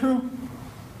 Isn't that true?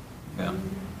 Yeah.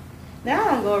 Now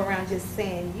I don't go around just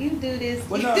saying, you do this.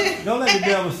 Well, no, don't let the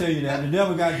devil say you that. The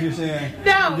devil got you saying,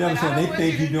 no, the devil said they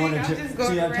think you're doing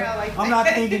it. I'm not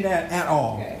thinking that at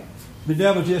all. Okay. The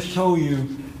devil just told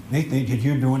you, they think that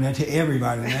you're doing that to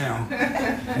everybody now.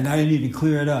 And now you need to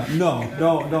clear it up. No,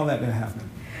 don't let that happen.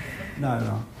 Not at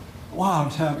all. Wow,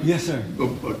 yes, sir.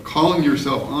 But calling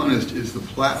yourself honest is the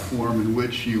platform in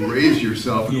which you raise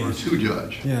yourself in order to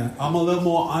judge. Yeah, I'm a little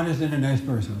more honest than the next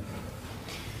person.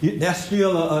 That's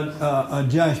still a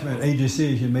judgment, a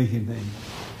decision-making thing.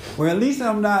 Well, at least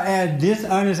I'm not as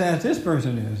dishonest as this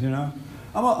person is, you know.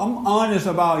 I'm honest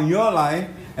about your life,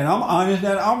 and I'm honest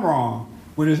that I'm wrong,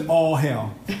 when it's all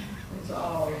hell. It's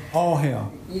all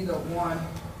hell. Either one.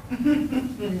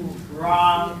 You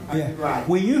wrong or you right.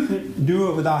 When you can do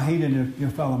it without hating your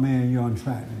fellow man, you're on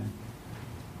track, man.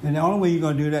 And the only way you're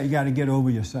going to do that, you got to get over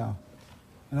yourself.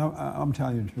 And I'm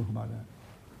telling you the truth about that.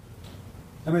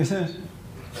 That makes sense?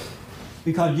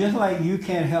 Because just like you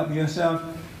can't help yourself,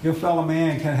 your fellow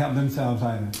man can't help themselves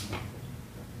either.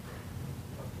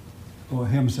 Or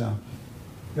himself.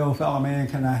 Your fellow man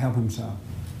cannot help himself.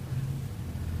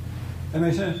 That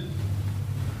makes sense?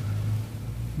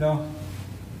 No?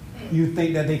 You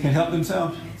think that they can help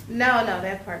themselves? No,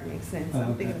 that part makes sense.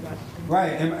 I'm thinking about it. Right,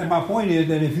 and my point is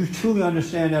that if you truly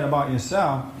understand that about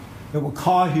yourself, it will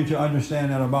cause you to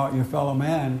understand that about your fellow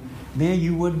man, then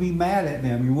you wouldn't be mad at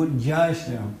them. You wouldn't judge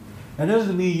them. That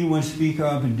doesn't mean you wouldn't speak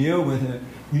up and deal with it.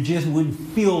 You just wouldn't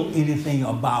feel anything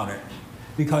about it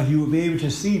because you would be able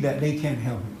to see that they can't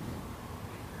help it.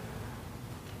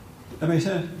 That makes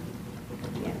sense?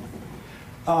 Yeah.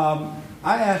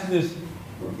 I asked this.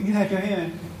 You had your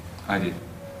hand. I did.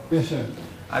 Yes, sir.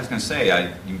 I was going to say,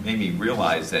 you made me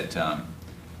realize that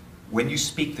when you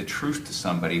speak the truth to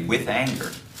somebody with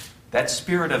anger, that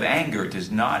spirit of anger does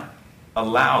not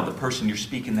allow the person you're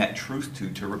speaking that truth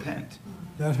to repent.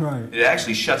 That's right. It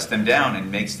actually shuts them down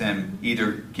and makes them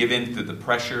either give in to the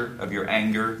pressure of your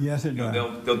anger. Yes, it does.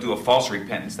 They'll do a false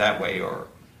repentance that way, or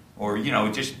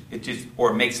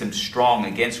it makes them strong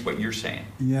against what you're saying.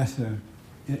 Yes, sir.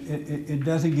 It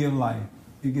doesn't give life;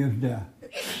 it gives death.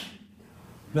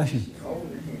 Bless you.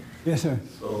 Yes, sir.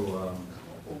 So,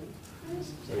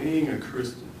 being a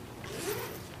Christian,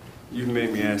 you've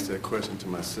made me ask that question to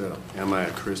myself. Am I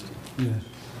a Christian? Yes.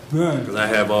 Good. Because I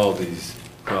have all these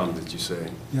problems that you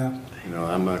say. Yeah. You know,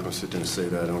 I'm not going to sit there and say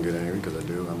that I don't get angry because I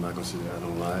do. I'm not going to say that I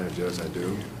don't lie or judge, I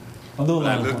do. But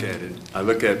I look at it. I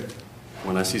look at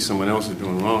when I see someone else is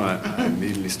doing wrong, I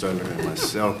immediately start looking at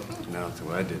myself now to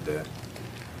where I did that.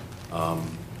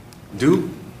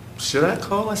 Should I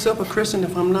call myself a Christian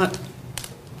if I'm not?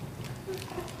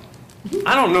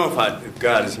 I don't know if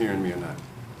God is hearing me or not.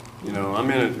 You know,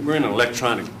 we're in an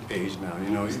electronic age now.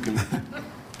 You know, you can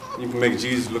You can make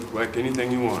Jesus look like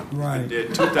anything you want. Right. He's been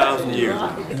dead 2,000 years.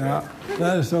 Yeah,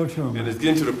 that is so true. And it's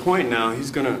getting to the point now, he's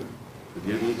going to,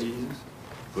 forgive me, Jesus,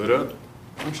 put up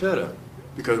and shut up.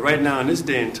 Because right now, in this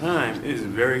day and time, it is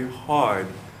very hard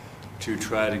to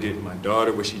try to get my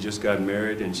daughter, where she just got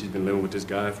married, and she's been living with this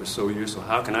guy for so years. So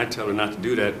how can I tell her not to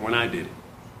do that when I did it?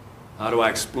 How do I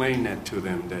explain that to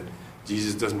them, that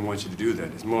Jesus doesn't want you to do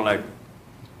that? It's more like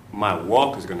my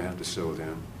walk is going to have to show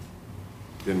them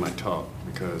than my talk,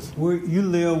 because... You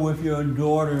lived with your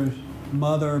daughter's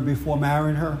mother before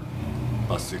marrying her?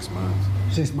 About 6 months.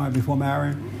 6 months before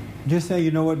marrying? Just say, you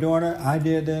know what, daughter, I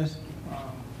did this.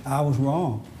 I was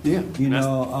wrong. Yeah. You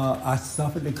know, I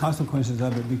suffered the consequences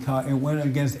of it because it went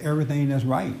against everything that's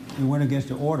right. It went against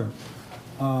the order.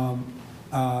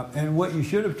 And what you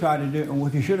should have tried to do, and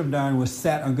what you should have done, was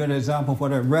set a good example for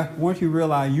that. Once you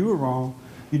realize you were wrong,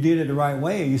 you did it the right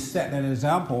way, you set that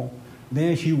example,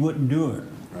 then she wouldn't do it.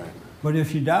 Right. But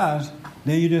if she does,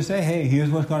 then you just say, hey, here's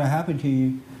what's going to happen to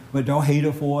you, but don't hate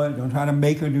her for it, don't try to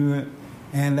make her do it,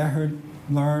 and let her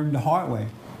learn the hard way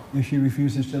if she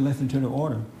refuses to listen to the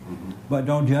order. Mm-hmm. But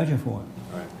don't judge her for it.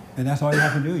 Right. And that's all you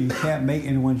have to do. You can't make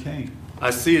anyone change.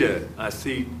 I see that. I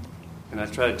see, and I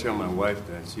try to tell my wife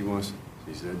that.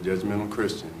 She's a judgmental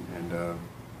Christian, and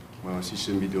well, she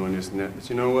shouldn't be doing this and that. But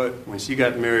you know what? When she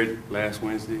got married last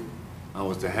Wednesday, I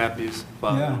was the happiest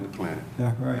father on the planet.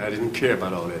 That's right. I didn't care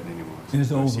about all that anymore.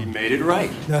 It's over. She made it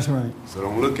right. That's right. So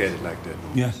don't look at it like that.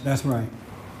 Yes, that's right.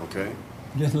 Okay?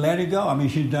 Just let it go. I mean,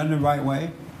 she's done it the right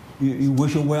way. You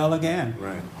wish her well again.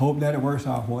 Right. Hope that it works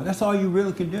out for her. That's all you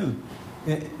really can do.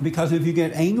 Because if you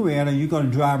get angry at her, you're going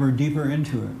to drive her deeper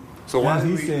into it. So why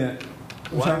do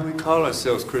we call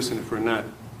ourselves Christian if we're not?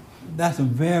 That's a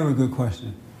very good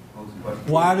question.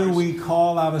 Why do we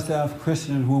call ourselves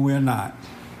Christians when we're not?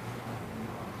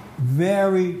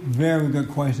 Very, very good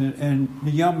question. And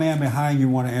the young man behind you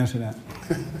want to answer that.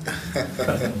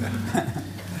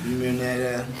 You mean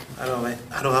that I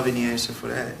don't have any answer for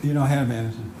that. You don't have an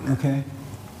answer, okay?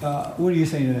 What do you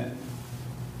say to that?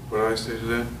 What do I say to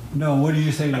that? No, what do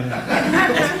you say to that?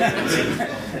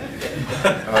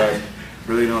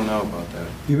 Really don't know about that.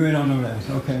 You really don't know that,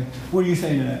 okay. What do you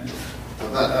say to that?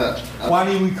 Why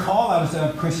do we call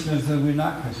ourselves Christians if we're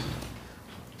not Christians?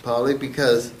 Probably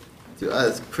because to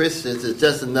us Christians it's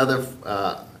just another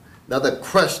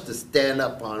crush to stand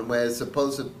up on, where it's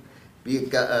supposed to be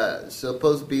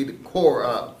the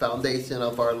core foundation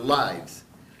of our lives.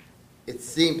 It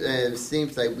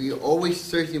seems like we're always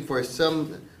searching for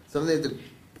something to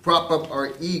prop up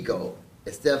our ego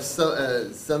instead of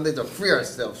something to free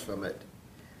ourselves from it.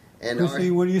 And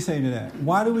Christine, what do you say to that?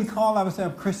 Why do we call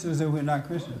ourselves Christians if we're not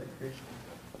Christians?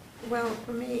 Well,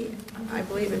 for me, I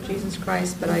believe in Jesus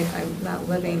Christ, but I'm not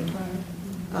living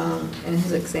in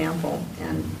His example.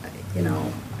 And, you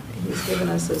know, He's given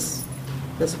us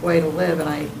this way to live, and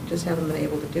I just haven't been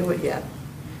able to do it yet.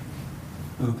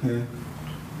 Okay.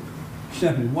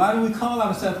 Stephanie, why do we call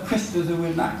ourselves Christians if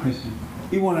we're not Christians?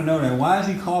 You want to know that. Why is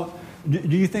He called?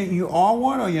 Do you think you are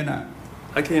one or you're not?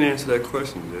 I can't answer that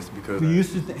question just because.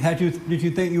 Did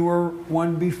you think you were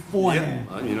one beforehand?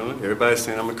 Yeah, you know, everybody's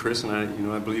saying I'm a Christian.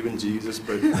 I believe in Jesus,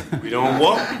 but we don't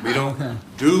walk. We don't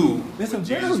do. It's a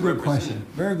very good question.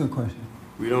 Very good question.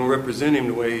 We don't represent Him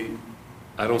the way.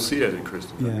 I don't see that in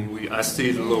Christians. Yeah. I mean, I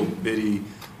see the little bitty.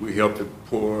 We help the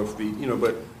poor, feed. You know,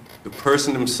 but the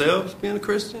person themselves being a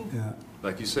Christian,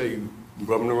 like you say, you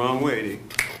rub them the wrong way.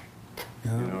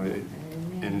 You know,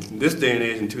 in this day and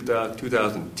age, in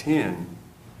 2010.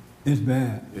 It's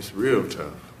bad. It's real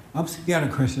tough. I'm scared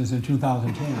of Christians in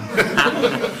 2010.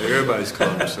 Everybody's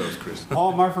calling themselves Christians.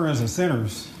 All my friends are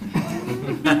sinners.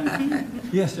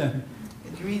 Yes, Stephanie.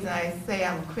 The reason I say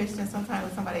I'm a Christian, sometimes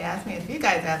when somebody asks me, if you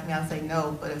guys ask me, I'll say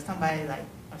no. But if somebody, like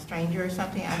a stranger or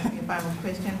something, asks me if I'm a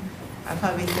Christian, I'd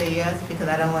probably say yes, because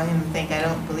I don't want him to think I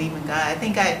don't believe in God. I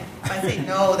think if I say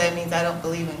no, that means I don't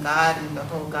believe in God and the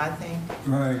whole God thing.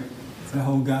 Right. The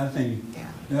whole God thing.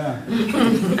 Yeah.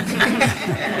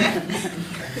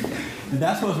 And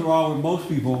that's what's wrong with most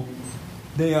people.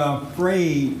 They are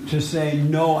afraid to say,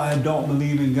 no, I don't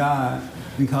believe in God,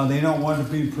 because they don't want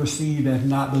to be perceived as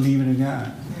not believing in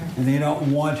God. Yeah. And they don't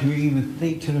want to even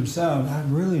think to themselves, I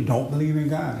really don't believe in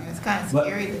God. Yeah, it's kind of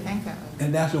scary to think that way.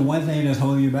 And that's the one thing that's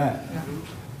holding you back. Yeah.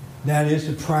 That is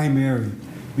the primary.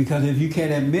 Because if you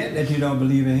can't admit that you don't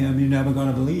believe in Him, you're never going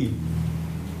to believe.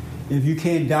 If you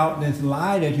can't doubt this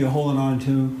lie that you're holding on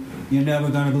to, you're never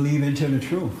going to believe into the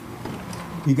truth.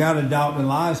 You got to doubt the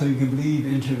lie so you can believe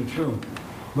into the truth.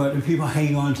 But the people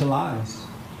hang on to lies.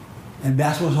 And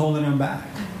that's what's holding them back.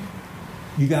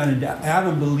 You got to doubt.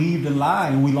 Adam believed the lie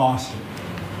and we lost it.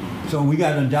 So we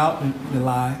got to doubt the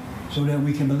lie so that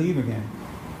we can believe again.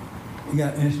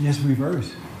 it's just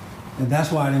reversed. And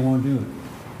that's why they won't do it.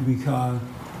 Because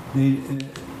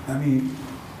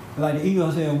like the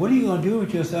ego said, what are you going to do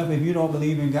with yourself if you don't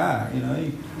believe in God?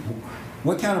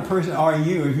 What kind of person are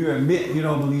you if you admit you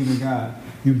don't believe in God?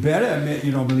 You better admit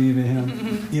you don't believe in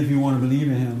Him if you want to believe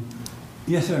in Him.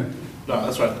 Yes, sir. No,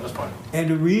 that's right. That's fine. And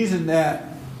the reason that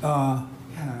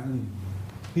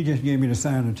he just gave me the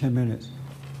sign of 10 minutes.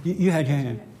 You had your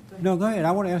hand. No, go ahead.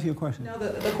 I want to ask you a question. No,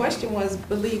 the question was,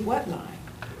 believe what lie?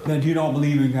 That you don't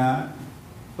believe in God.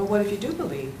 But what if you do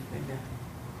believe in God?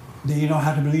 Then you don't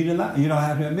have to believe the lie. You don't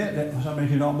have to admit that something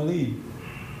you don't believe.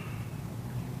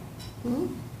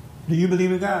 Do you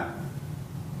believe in God?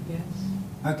 Yes.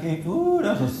 I can't. Ooh,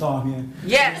 that's a soft yeah.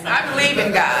 Yes, I believe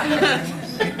in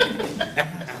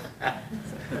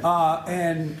God.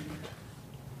 And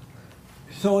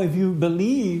so if you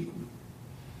believe,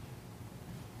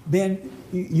 then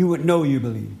you would know you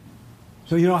believe.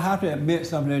 So you don't have to admit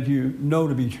something that you know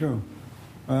to be true.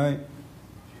 All right?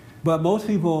 But most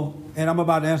people, and I'm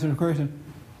about to answer the question,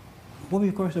 what was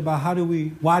your question about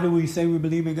why do we say we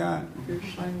believe in God?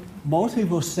 Most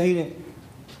people say that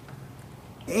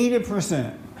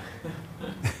 80%,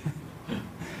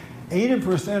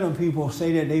 80% of people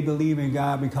say that they believe in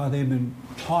God because they've been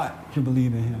taught to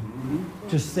believe in Him.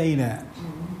 To say that.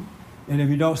 And if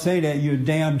you don't say that, you're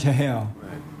damned to hell.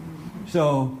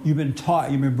 So you've been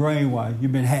taught, you've been brainwashed,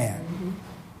 you've been had.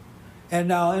 And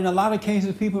now in a lot of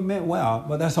cases, people meant well,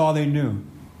 but that's all they knew.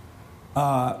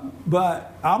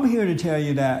 But I'm here to tell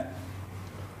you that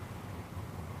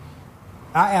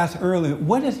I asked earlier,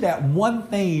 what is that one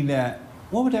thing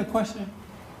what was that question?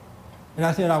 And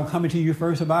I said, I'm coming to you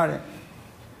first about it.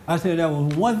 I said, there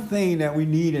was one thing that we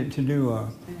needed to do.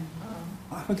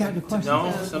 I forgot the question.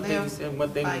 No, something you said, one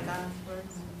thing. By God's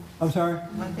words. I'm sorry?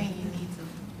 One thing you need to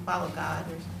follow God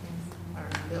or something, or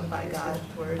live by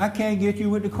God's word. I can't get you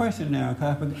with the question now.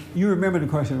 Cause you remember the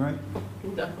question, right?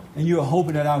 No. And you were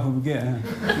hoping that I would forget, huh?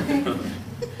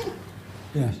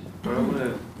 Yes. Well, I want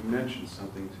to mention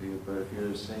something to you, but if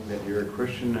you're saying that you're a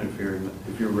Christian, and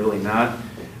if you're really not,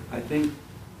 I think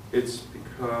it's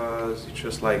because you're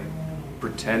just like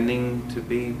pretending to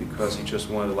be, because you just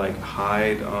want to like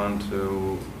hide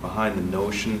behind the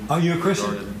notion. Are you a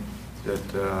Christian?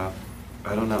 That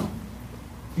I don't know.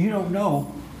 You don't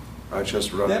know. I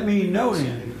just rather. That means no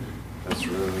then. That's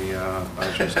really.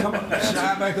 I just. Come on,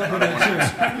 slide back up in that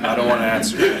chair. I don't want to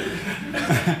answer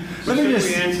that. But should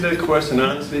we answer that question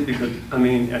honestly? Because, I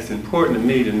mean, it's important to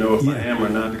me to know if I am or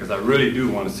not, because I really do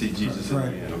want to see Jesus in the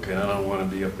end, okay? I don't want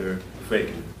to be up there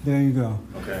faking. There you go.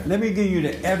 Okay. Let me give you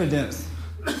the evidence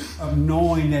of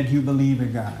knowing that you believe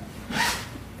in God.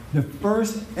 The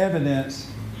first evidence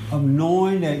of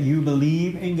knowing that you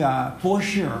believe in God for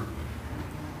sure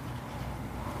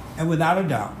and without a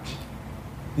doubt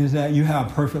is that you have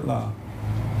perfect love.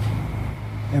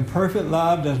 And perfect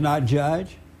love does not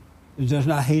judge. It does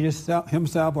not hate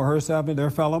himself or herself and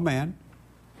their fellow man.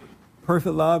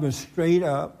 Perfect love is straight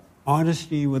up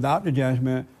honesty without the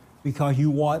judgment because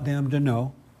you want them to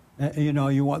know.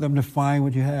 You want them to find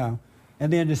what you have.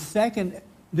 And then the second,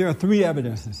 there are three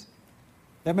evidences.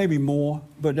 There may be more,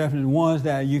 but definitely ones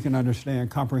that you can understand,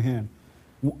 comprehend.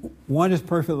 One is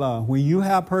perfect love. When you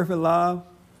have perfect love,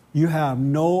 you have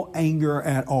no anger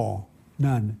at all.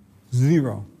 None.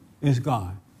 Zero. It's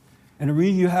gone. And the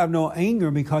reason you have no anger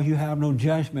because you have no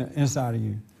judgment inside of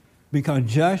you. Because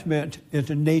judgment is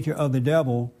the nature of the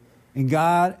devil, and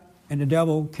God and the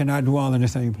devil cannot dwell in the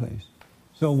same place.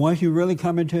 So once you really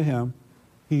come into him,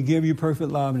 he gives you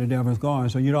perfect love and the devil is gone.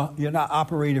 So you're not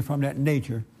operating from that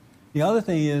nature. The other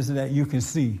thing is that you can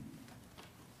see.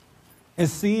 And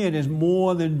seeing is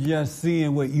more than just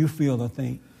seeing what you feel or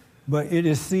think, but it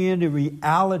is seeing the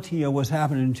reality of what's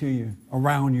happening to you,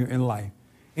 around you in life,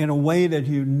 in a way that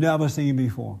you've never seen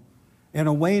before, in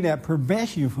a way that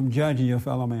prevents you from judging your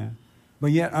fellow man,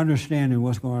 but yet understanding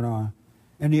what's going on.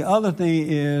 And the other thing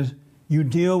is you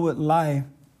deal with life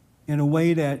in a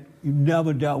way that you've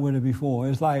never dealt with it before.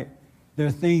 It's like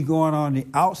there's things going on the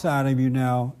outside of you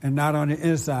now and not on the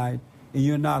inside, and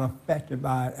you're not affected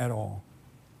by it at all.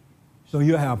 So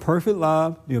you have perfect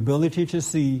love, the ability to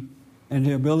see, and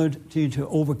the ability to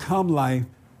overcome life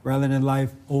rather than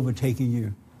life overtaking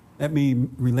you. That means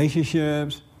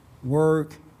relationships,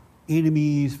 work,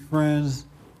 enemies, friends,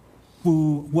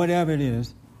 food, whatever it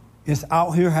is. It's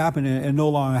out here happening and no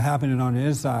longer happening on the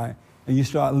inside. And you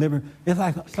start living. It's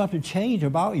like something changed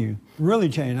about you, really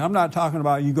changed. I'm not talking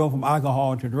about you go from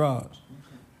alcohol to drugs,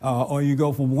 or you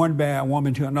go from one bad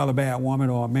woman to another bad woman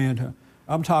or a man to.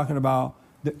 I'm talking about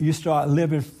you start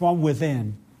living from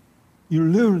within. You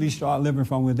literally start living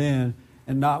from within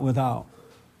and not without.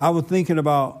 I was thinking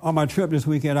about, on my trip this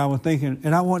weekend, I was thinking,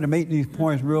 and I wanted to make these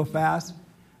points real fast.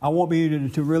 I won't be able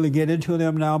to really get into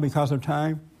them now because of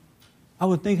time. I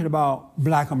was thinking about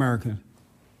black Americans.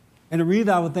 And the reason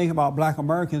I was thinking about black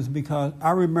Americans is because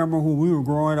I remember when we were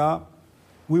growing up,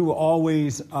 we were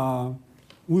always,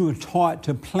 we were taught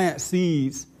to plant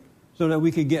seeds so that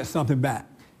we could get something back.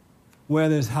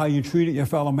 Whether it's how you treated your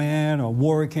fellow man or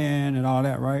working and all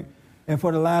that, right? And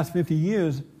for the last 50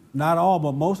 years, not all,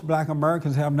 but most black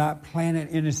Americans have not planted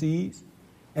any seeds.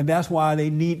 And that's why they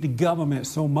need the government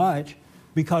so much,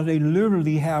 because they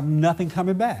literally have nothing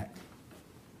coming back.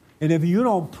 And if you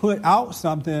don't put out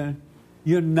something,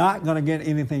 you're not going to get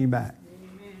anything back.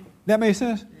 Amen. That makes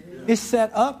sense? Yeah. It's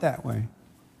set up that way.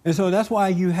 And so that's why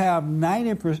you have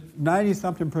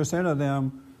 90-something% of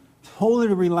them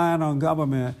totally relying on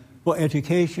government for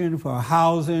education, for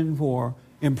housing, for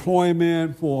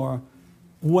employment, for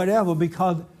whatever,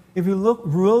 because if you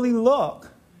really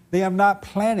look, they have not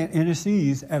planted any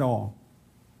seeds at all.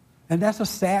 And that's a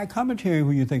sad commentary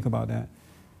when you think about that.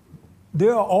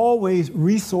 There are always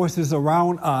resources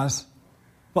around us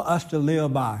for us to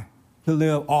live by, to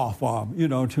live off of,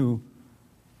 to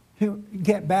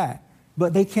get back.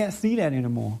 But they can't see that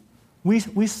anymore.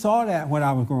 We saw that when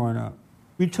I was growing up.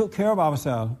 We took care of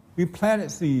ourselves. We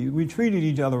planted seeds. We treated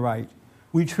each other right.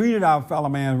 We treated our fellow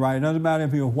man right. It doesn't matter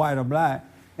if you're white or black.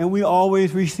 And we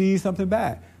always receive something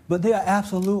back. But they are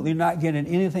absolutely not getting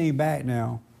anything back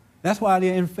now. That's why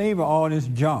they're in favor of all this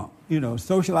junk,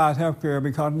 socialized health care,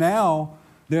 because now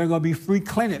there are going to be free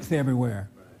clinics everywhere.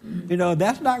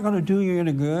 That's not going to do you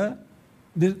any good.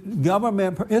 The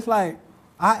government, it's like,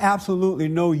 I absolutely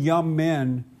know young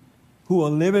men who are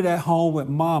living at home with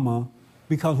mama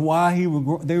because while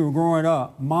they were growing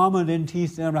up, mama didn't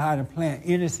teach them how to plant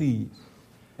any seeds.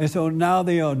 And so now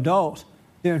they are adults.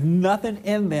 There's nothing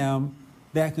in them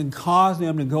that can cause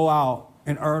them to go out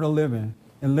and earn a living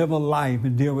and live a life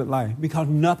and deal with life because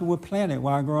nothing was planted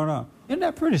while growing up. Isn't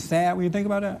that pretty sad when you think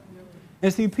about that?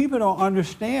 And see, people don't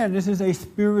understand this is a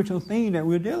spiritual thing that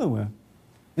we're dealing with.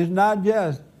 It's not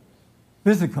just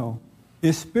physical,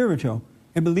 it's spiritual.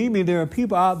 And believe me, there are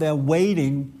people out there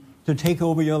waiting to take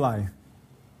over your life.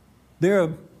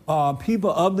 There are people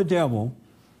of the devil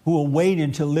who are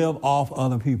waiting to live off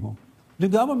other people. The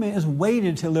government is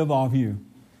waiting to live off you.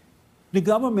 The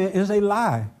government is a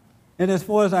lie. And as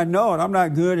far as I know, and I'm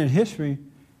not good in history,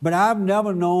 but I've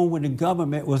never known when the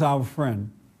government was our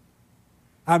friend.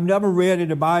 I've never read in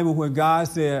the Bible where God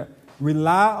said,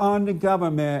 rely on the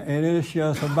government and it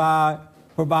shall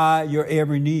provide your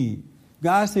every need.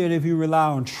 God said if you rely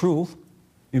on truth,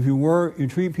 if you work, you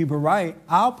treat people right,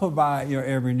 I'll provide your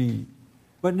every need.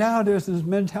 But now there's this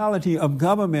mentality of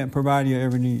government providing your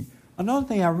every need. Another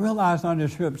thing I realized on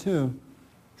this trip too,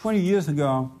 20 years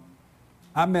ago,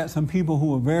 I met some people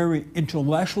who were very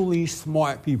intellectually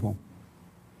smart people.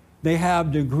 They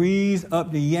have degrees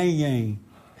up the yang-yang.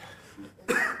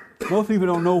 Most people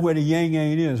don't know where the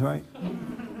yang-yang is, right?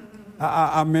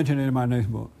 I mentioned it in my next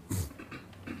book.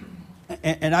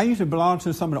 And I used to belong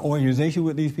to some of the organizations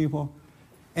with these people.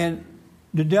 And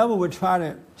the devil would try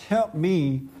to tempt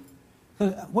me.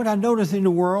 What I noticed in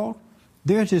the world,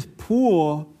 there's this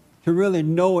pull to really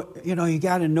know, you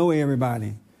got to know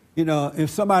everybody. If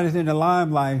somebody's in the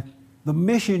limelight, the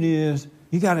mission is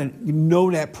you got to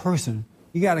know that person.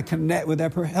 You got to connect with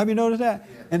that person. Have you noticed that?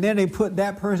 Yeah. And then they put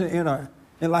that person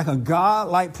in like a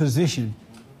God-like position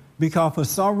because for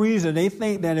some reason they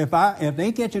think that if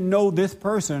they get to know this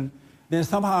person, then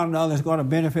somehow or another it's going to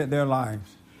benefit their lives.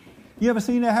 You ever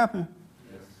seen that happen?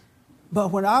 Yes.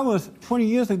 But when I was 20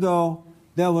 years ago,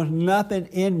 there was nothing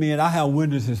in me, and I have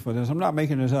witnesses for this. I'm not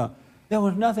making this up. There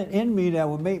was nothing in me that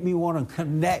would make me want to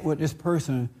connect with this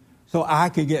person so I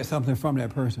could get something from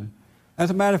that person. As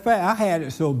a matter of fact, I had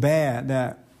it so bad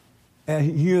that as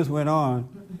years went on,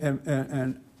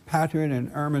 and Patrick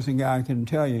and Ernest and guys can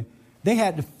tell you, they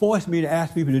had to force me to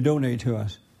ask people to donate to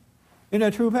us. Isn't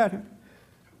that true, Patrick?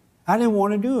 I didn't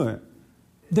want to do it.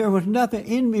 There was nothing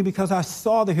in me because I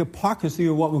saw the hypocrisy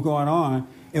of what was going on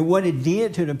and what it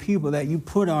did to the people that you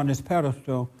put on this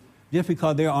pedestal just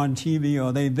because they're on TV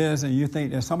or they this and you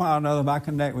think that somehow or another if I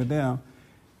connect with them.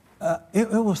 It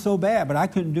was so bad, but I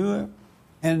couldn't do it.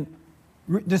 And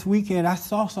this weekend I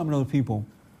saw some of those people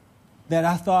that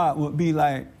I thought would be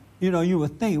like, you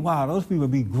would think, wow, those people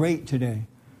would be great today.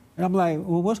 And I'm like,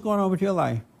 well, what's going on with your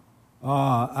life?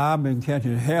 I've been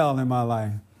catching hell in my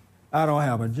life. I don't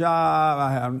have a job.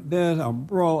 I have this. I'm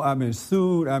broke. I've been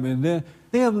sued. I've been this.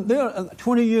 They're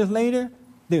 20 years later,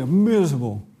 they're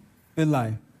miserable in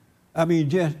life. I mean,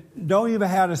 just don't even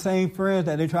have the same friends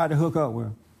that they tried to hook up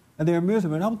with. And they're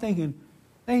miserable. And I'm thinking,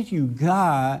 thank you,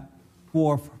 God,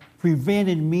 for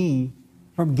prevented me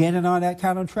from getting on that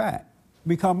kind of track.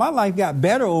 Because my life got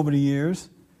better over the years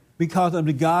because of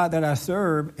the God that I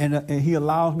serve, and he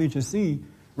allows me to see,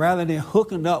 rather than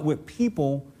hooking up with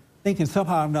people thinking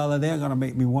somehow or another they're going to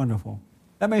make me wonderful.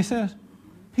 That makes sense?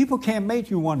 People can't make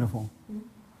you wonderful.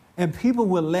 And people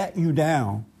will let you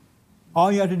down.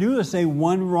 All you have to do is say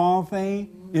one wrong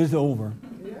thing, it's over.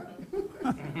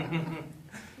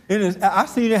 I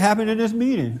see it happen in this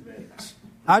meeting.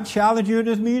 I challenge you in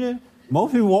this meeting,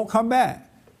 most people won't come back.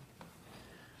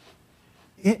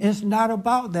 It's not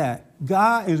about that.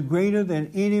 God is greater than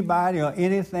anybody or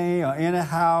anything or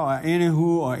anyhow or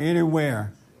anywho or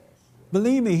anywhere.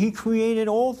 Believe me, he created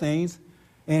all things,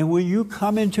 and when you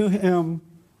come into him,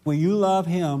 when you love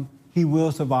him, he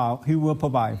will survive. He will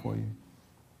provide for you.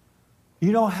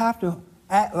 You don't have to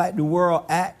act like the world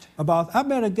act about. I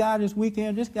met a guy this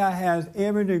weekend. This guy has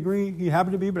every degree. He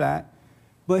happened to be black,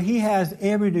 but he has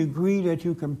every degree that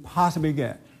you can possibly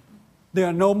get. There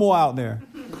are no more out there.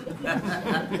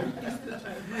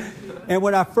 And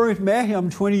when I first met him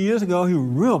 20 years ago, he was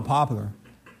real popular.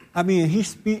 I mean, he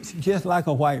speaks just like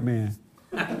a white man.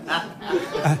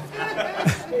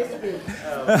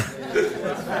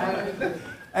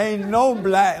 Ain't no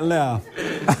black left.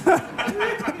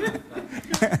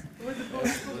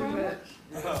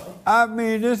 I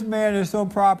mean, this man is so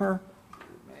proper.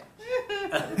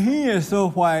 He is so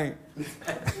white.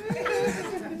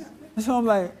 So I'm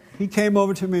like, he came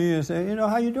over to me and said,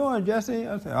 how you doing, Jesse?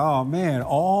 I said, oh, man,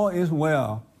 all is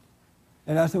well.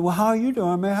 And I said, well, how are you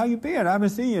doing, man? How you been? I haven't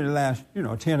seen you in the last,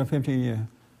 10 or 15 years.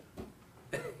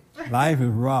 Life is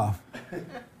rough.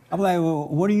 I'm like, well,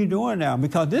 what are you doing now?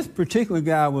 Because this particular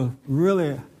guy was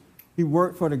really, he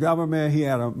worked for the government. He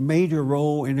had a major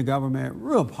role in the government.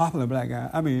 Real popular black guy.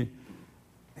 I mean,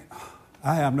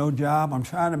 I have no job. I'm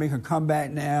trying to make a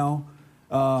comeback now.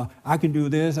 I can do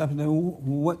this. I said,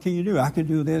 what can you do? I can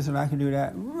do this and I can do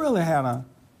that. Really had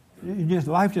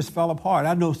life just fell apart.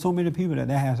 I know so many people that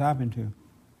has happened to.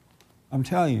 I'm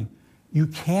telling you, you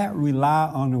can't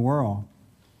rely on the world.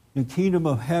 The kingdom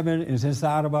of heaven is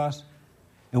inside of us,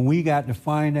 and we got to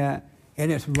find that, and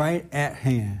it's right at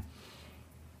hand.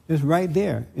 It's right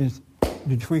there. It's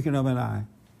the twinkling of an eye.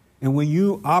 And when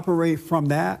you operate from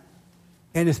that,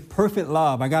 and it's perfect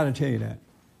love, I got to tell you that.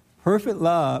 Perfect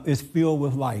love is filled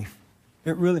with life.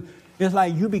 It's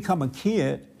like you become a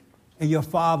kid and your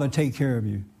father take care of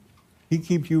you. He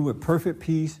keeps you with perfect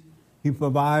peace. He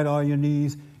provides all your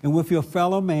needs. And with your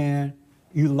fellow man,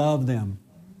 you love them.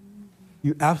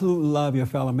 You absolutely love your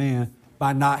fellow man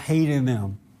by not hating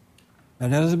them. That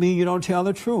doesn't mean you don't tell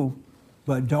the truth,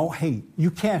 but don't hate.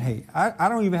 You can't hate. I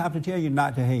don't even have to tell you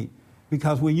not to hate.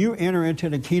 Because when you enter into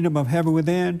the kingdom of heaven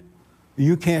within,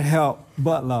 you can't help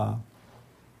but love.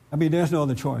 I mean, there's no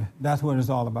other choice. That's what it's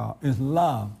all about. It's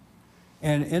love.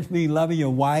 And it's me loving your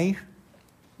wife,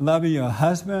 loving your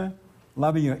husband,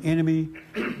 loving your enemy.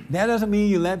 That doesn't mean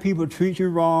you let people treat you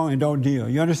wrong and don't deal.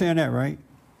 You understand that, right?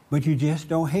 But you just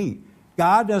don't hate.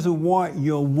 God doesn't want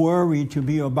your worry to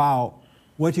be about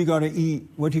what you're going to eat,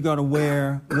 what you're going to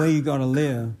wear, where you're going to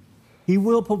live. He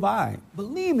will provide.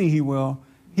 Believe me, he will.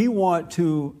 He wants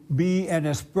to be an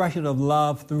expression of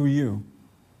love through you.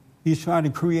 He's trying to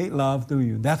create love through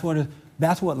you. That's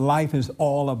what life is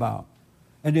all about.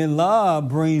 And then love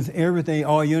brings everything,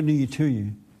 all your need to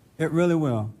you. It really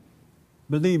will.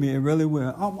 Believe me, it really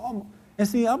will. And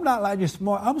see, I'm not like this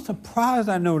smart. I'm surprised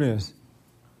I know this.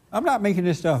 I'm not making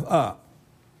this stuff up.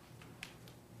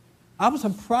 I'm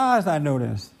surprised I know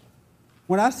this.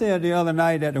 When I said the other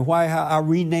night that the White House, I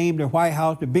renamed the White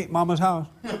House the Big Mama's house.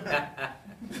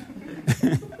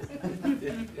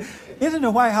 Isn't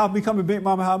the White House becoming Big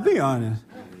Mama house? Be honest.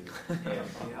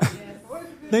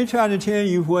 They try to tell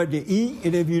you what to eat,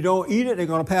 and if you don't eat it, they're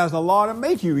going to pass a law to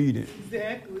make you eat it.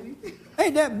 Exactly.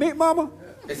 Ain't that Big Mama?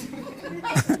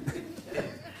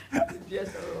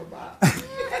 Just a robot.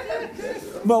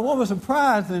 But what was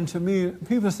surprising to me,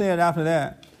 people said after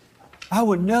that, I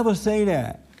would never say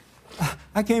that.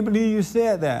 I can't believe you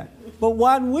said that. But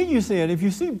why would you say it? If you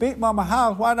see Big Mama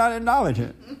house, why not acknowledge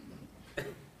it?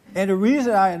 And the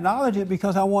reason I acknowledge it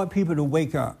because I want people to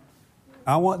wake up.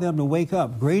 I want them to wake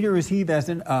up. Greater is he that's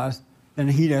in us than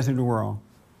he that's in the world.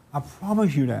 I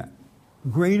promise you that.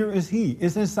 Greater is he.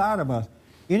 It's inside of us.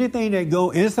 Anything that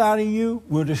goes inside of you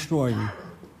will destroy you.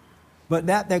 But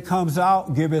that comes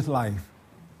out, give us life.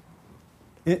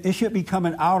 It should be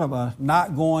coming out of us,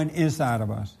 not going inside of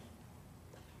us.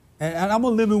 And I'm a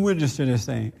living witness to this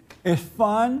thing. It's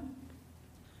fun.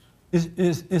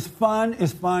 It's fun.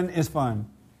 It's fun. It's fun.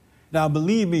 Now,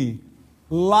 believe me,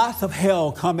 lots of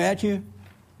hell come at you,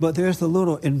 but there's a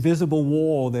little invisible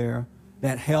wall there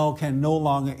that hell can no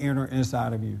longer enter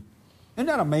inside of you. Isn't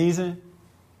that amazing?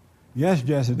 Yes,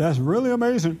 Jesse, that's really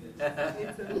amazing.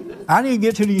 I didn't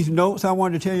get to these notes I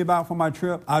wanted to tell you about for my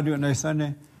trip. I'll do it next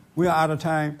Sunday. We are out of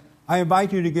time. I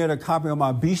invite you to get a copy of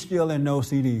my Be Still and Know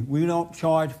CD. We don't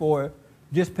charge for it.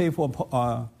 Just pay for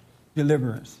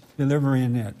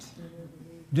delivering it.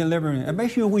 Delivering it. And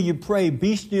make sure when you pray,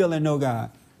 be still and know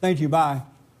God. Thank you. Bye.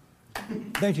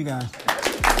 Thank you, guys.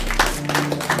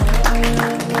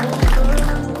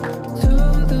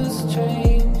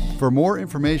 For more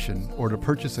information or to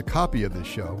purchase a copy of this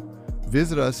show,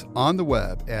 visit us on the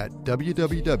web at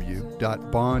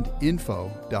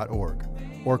www.bondinfo.org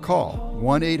or call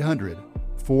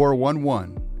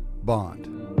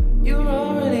 1-800-411-BOND. You're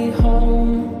already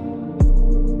home.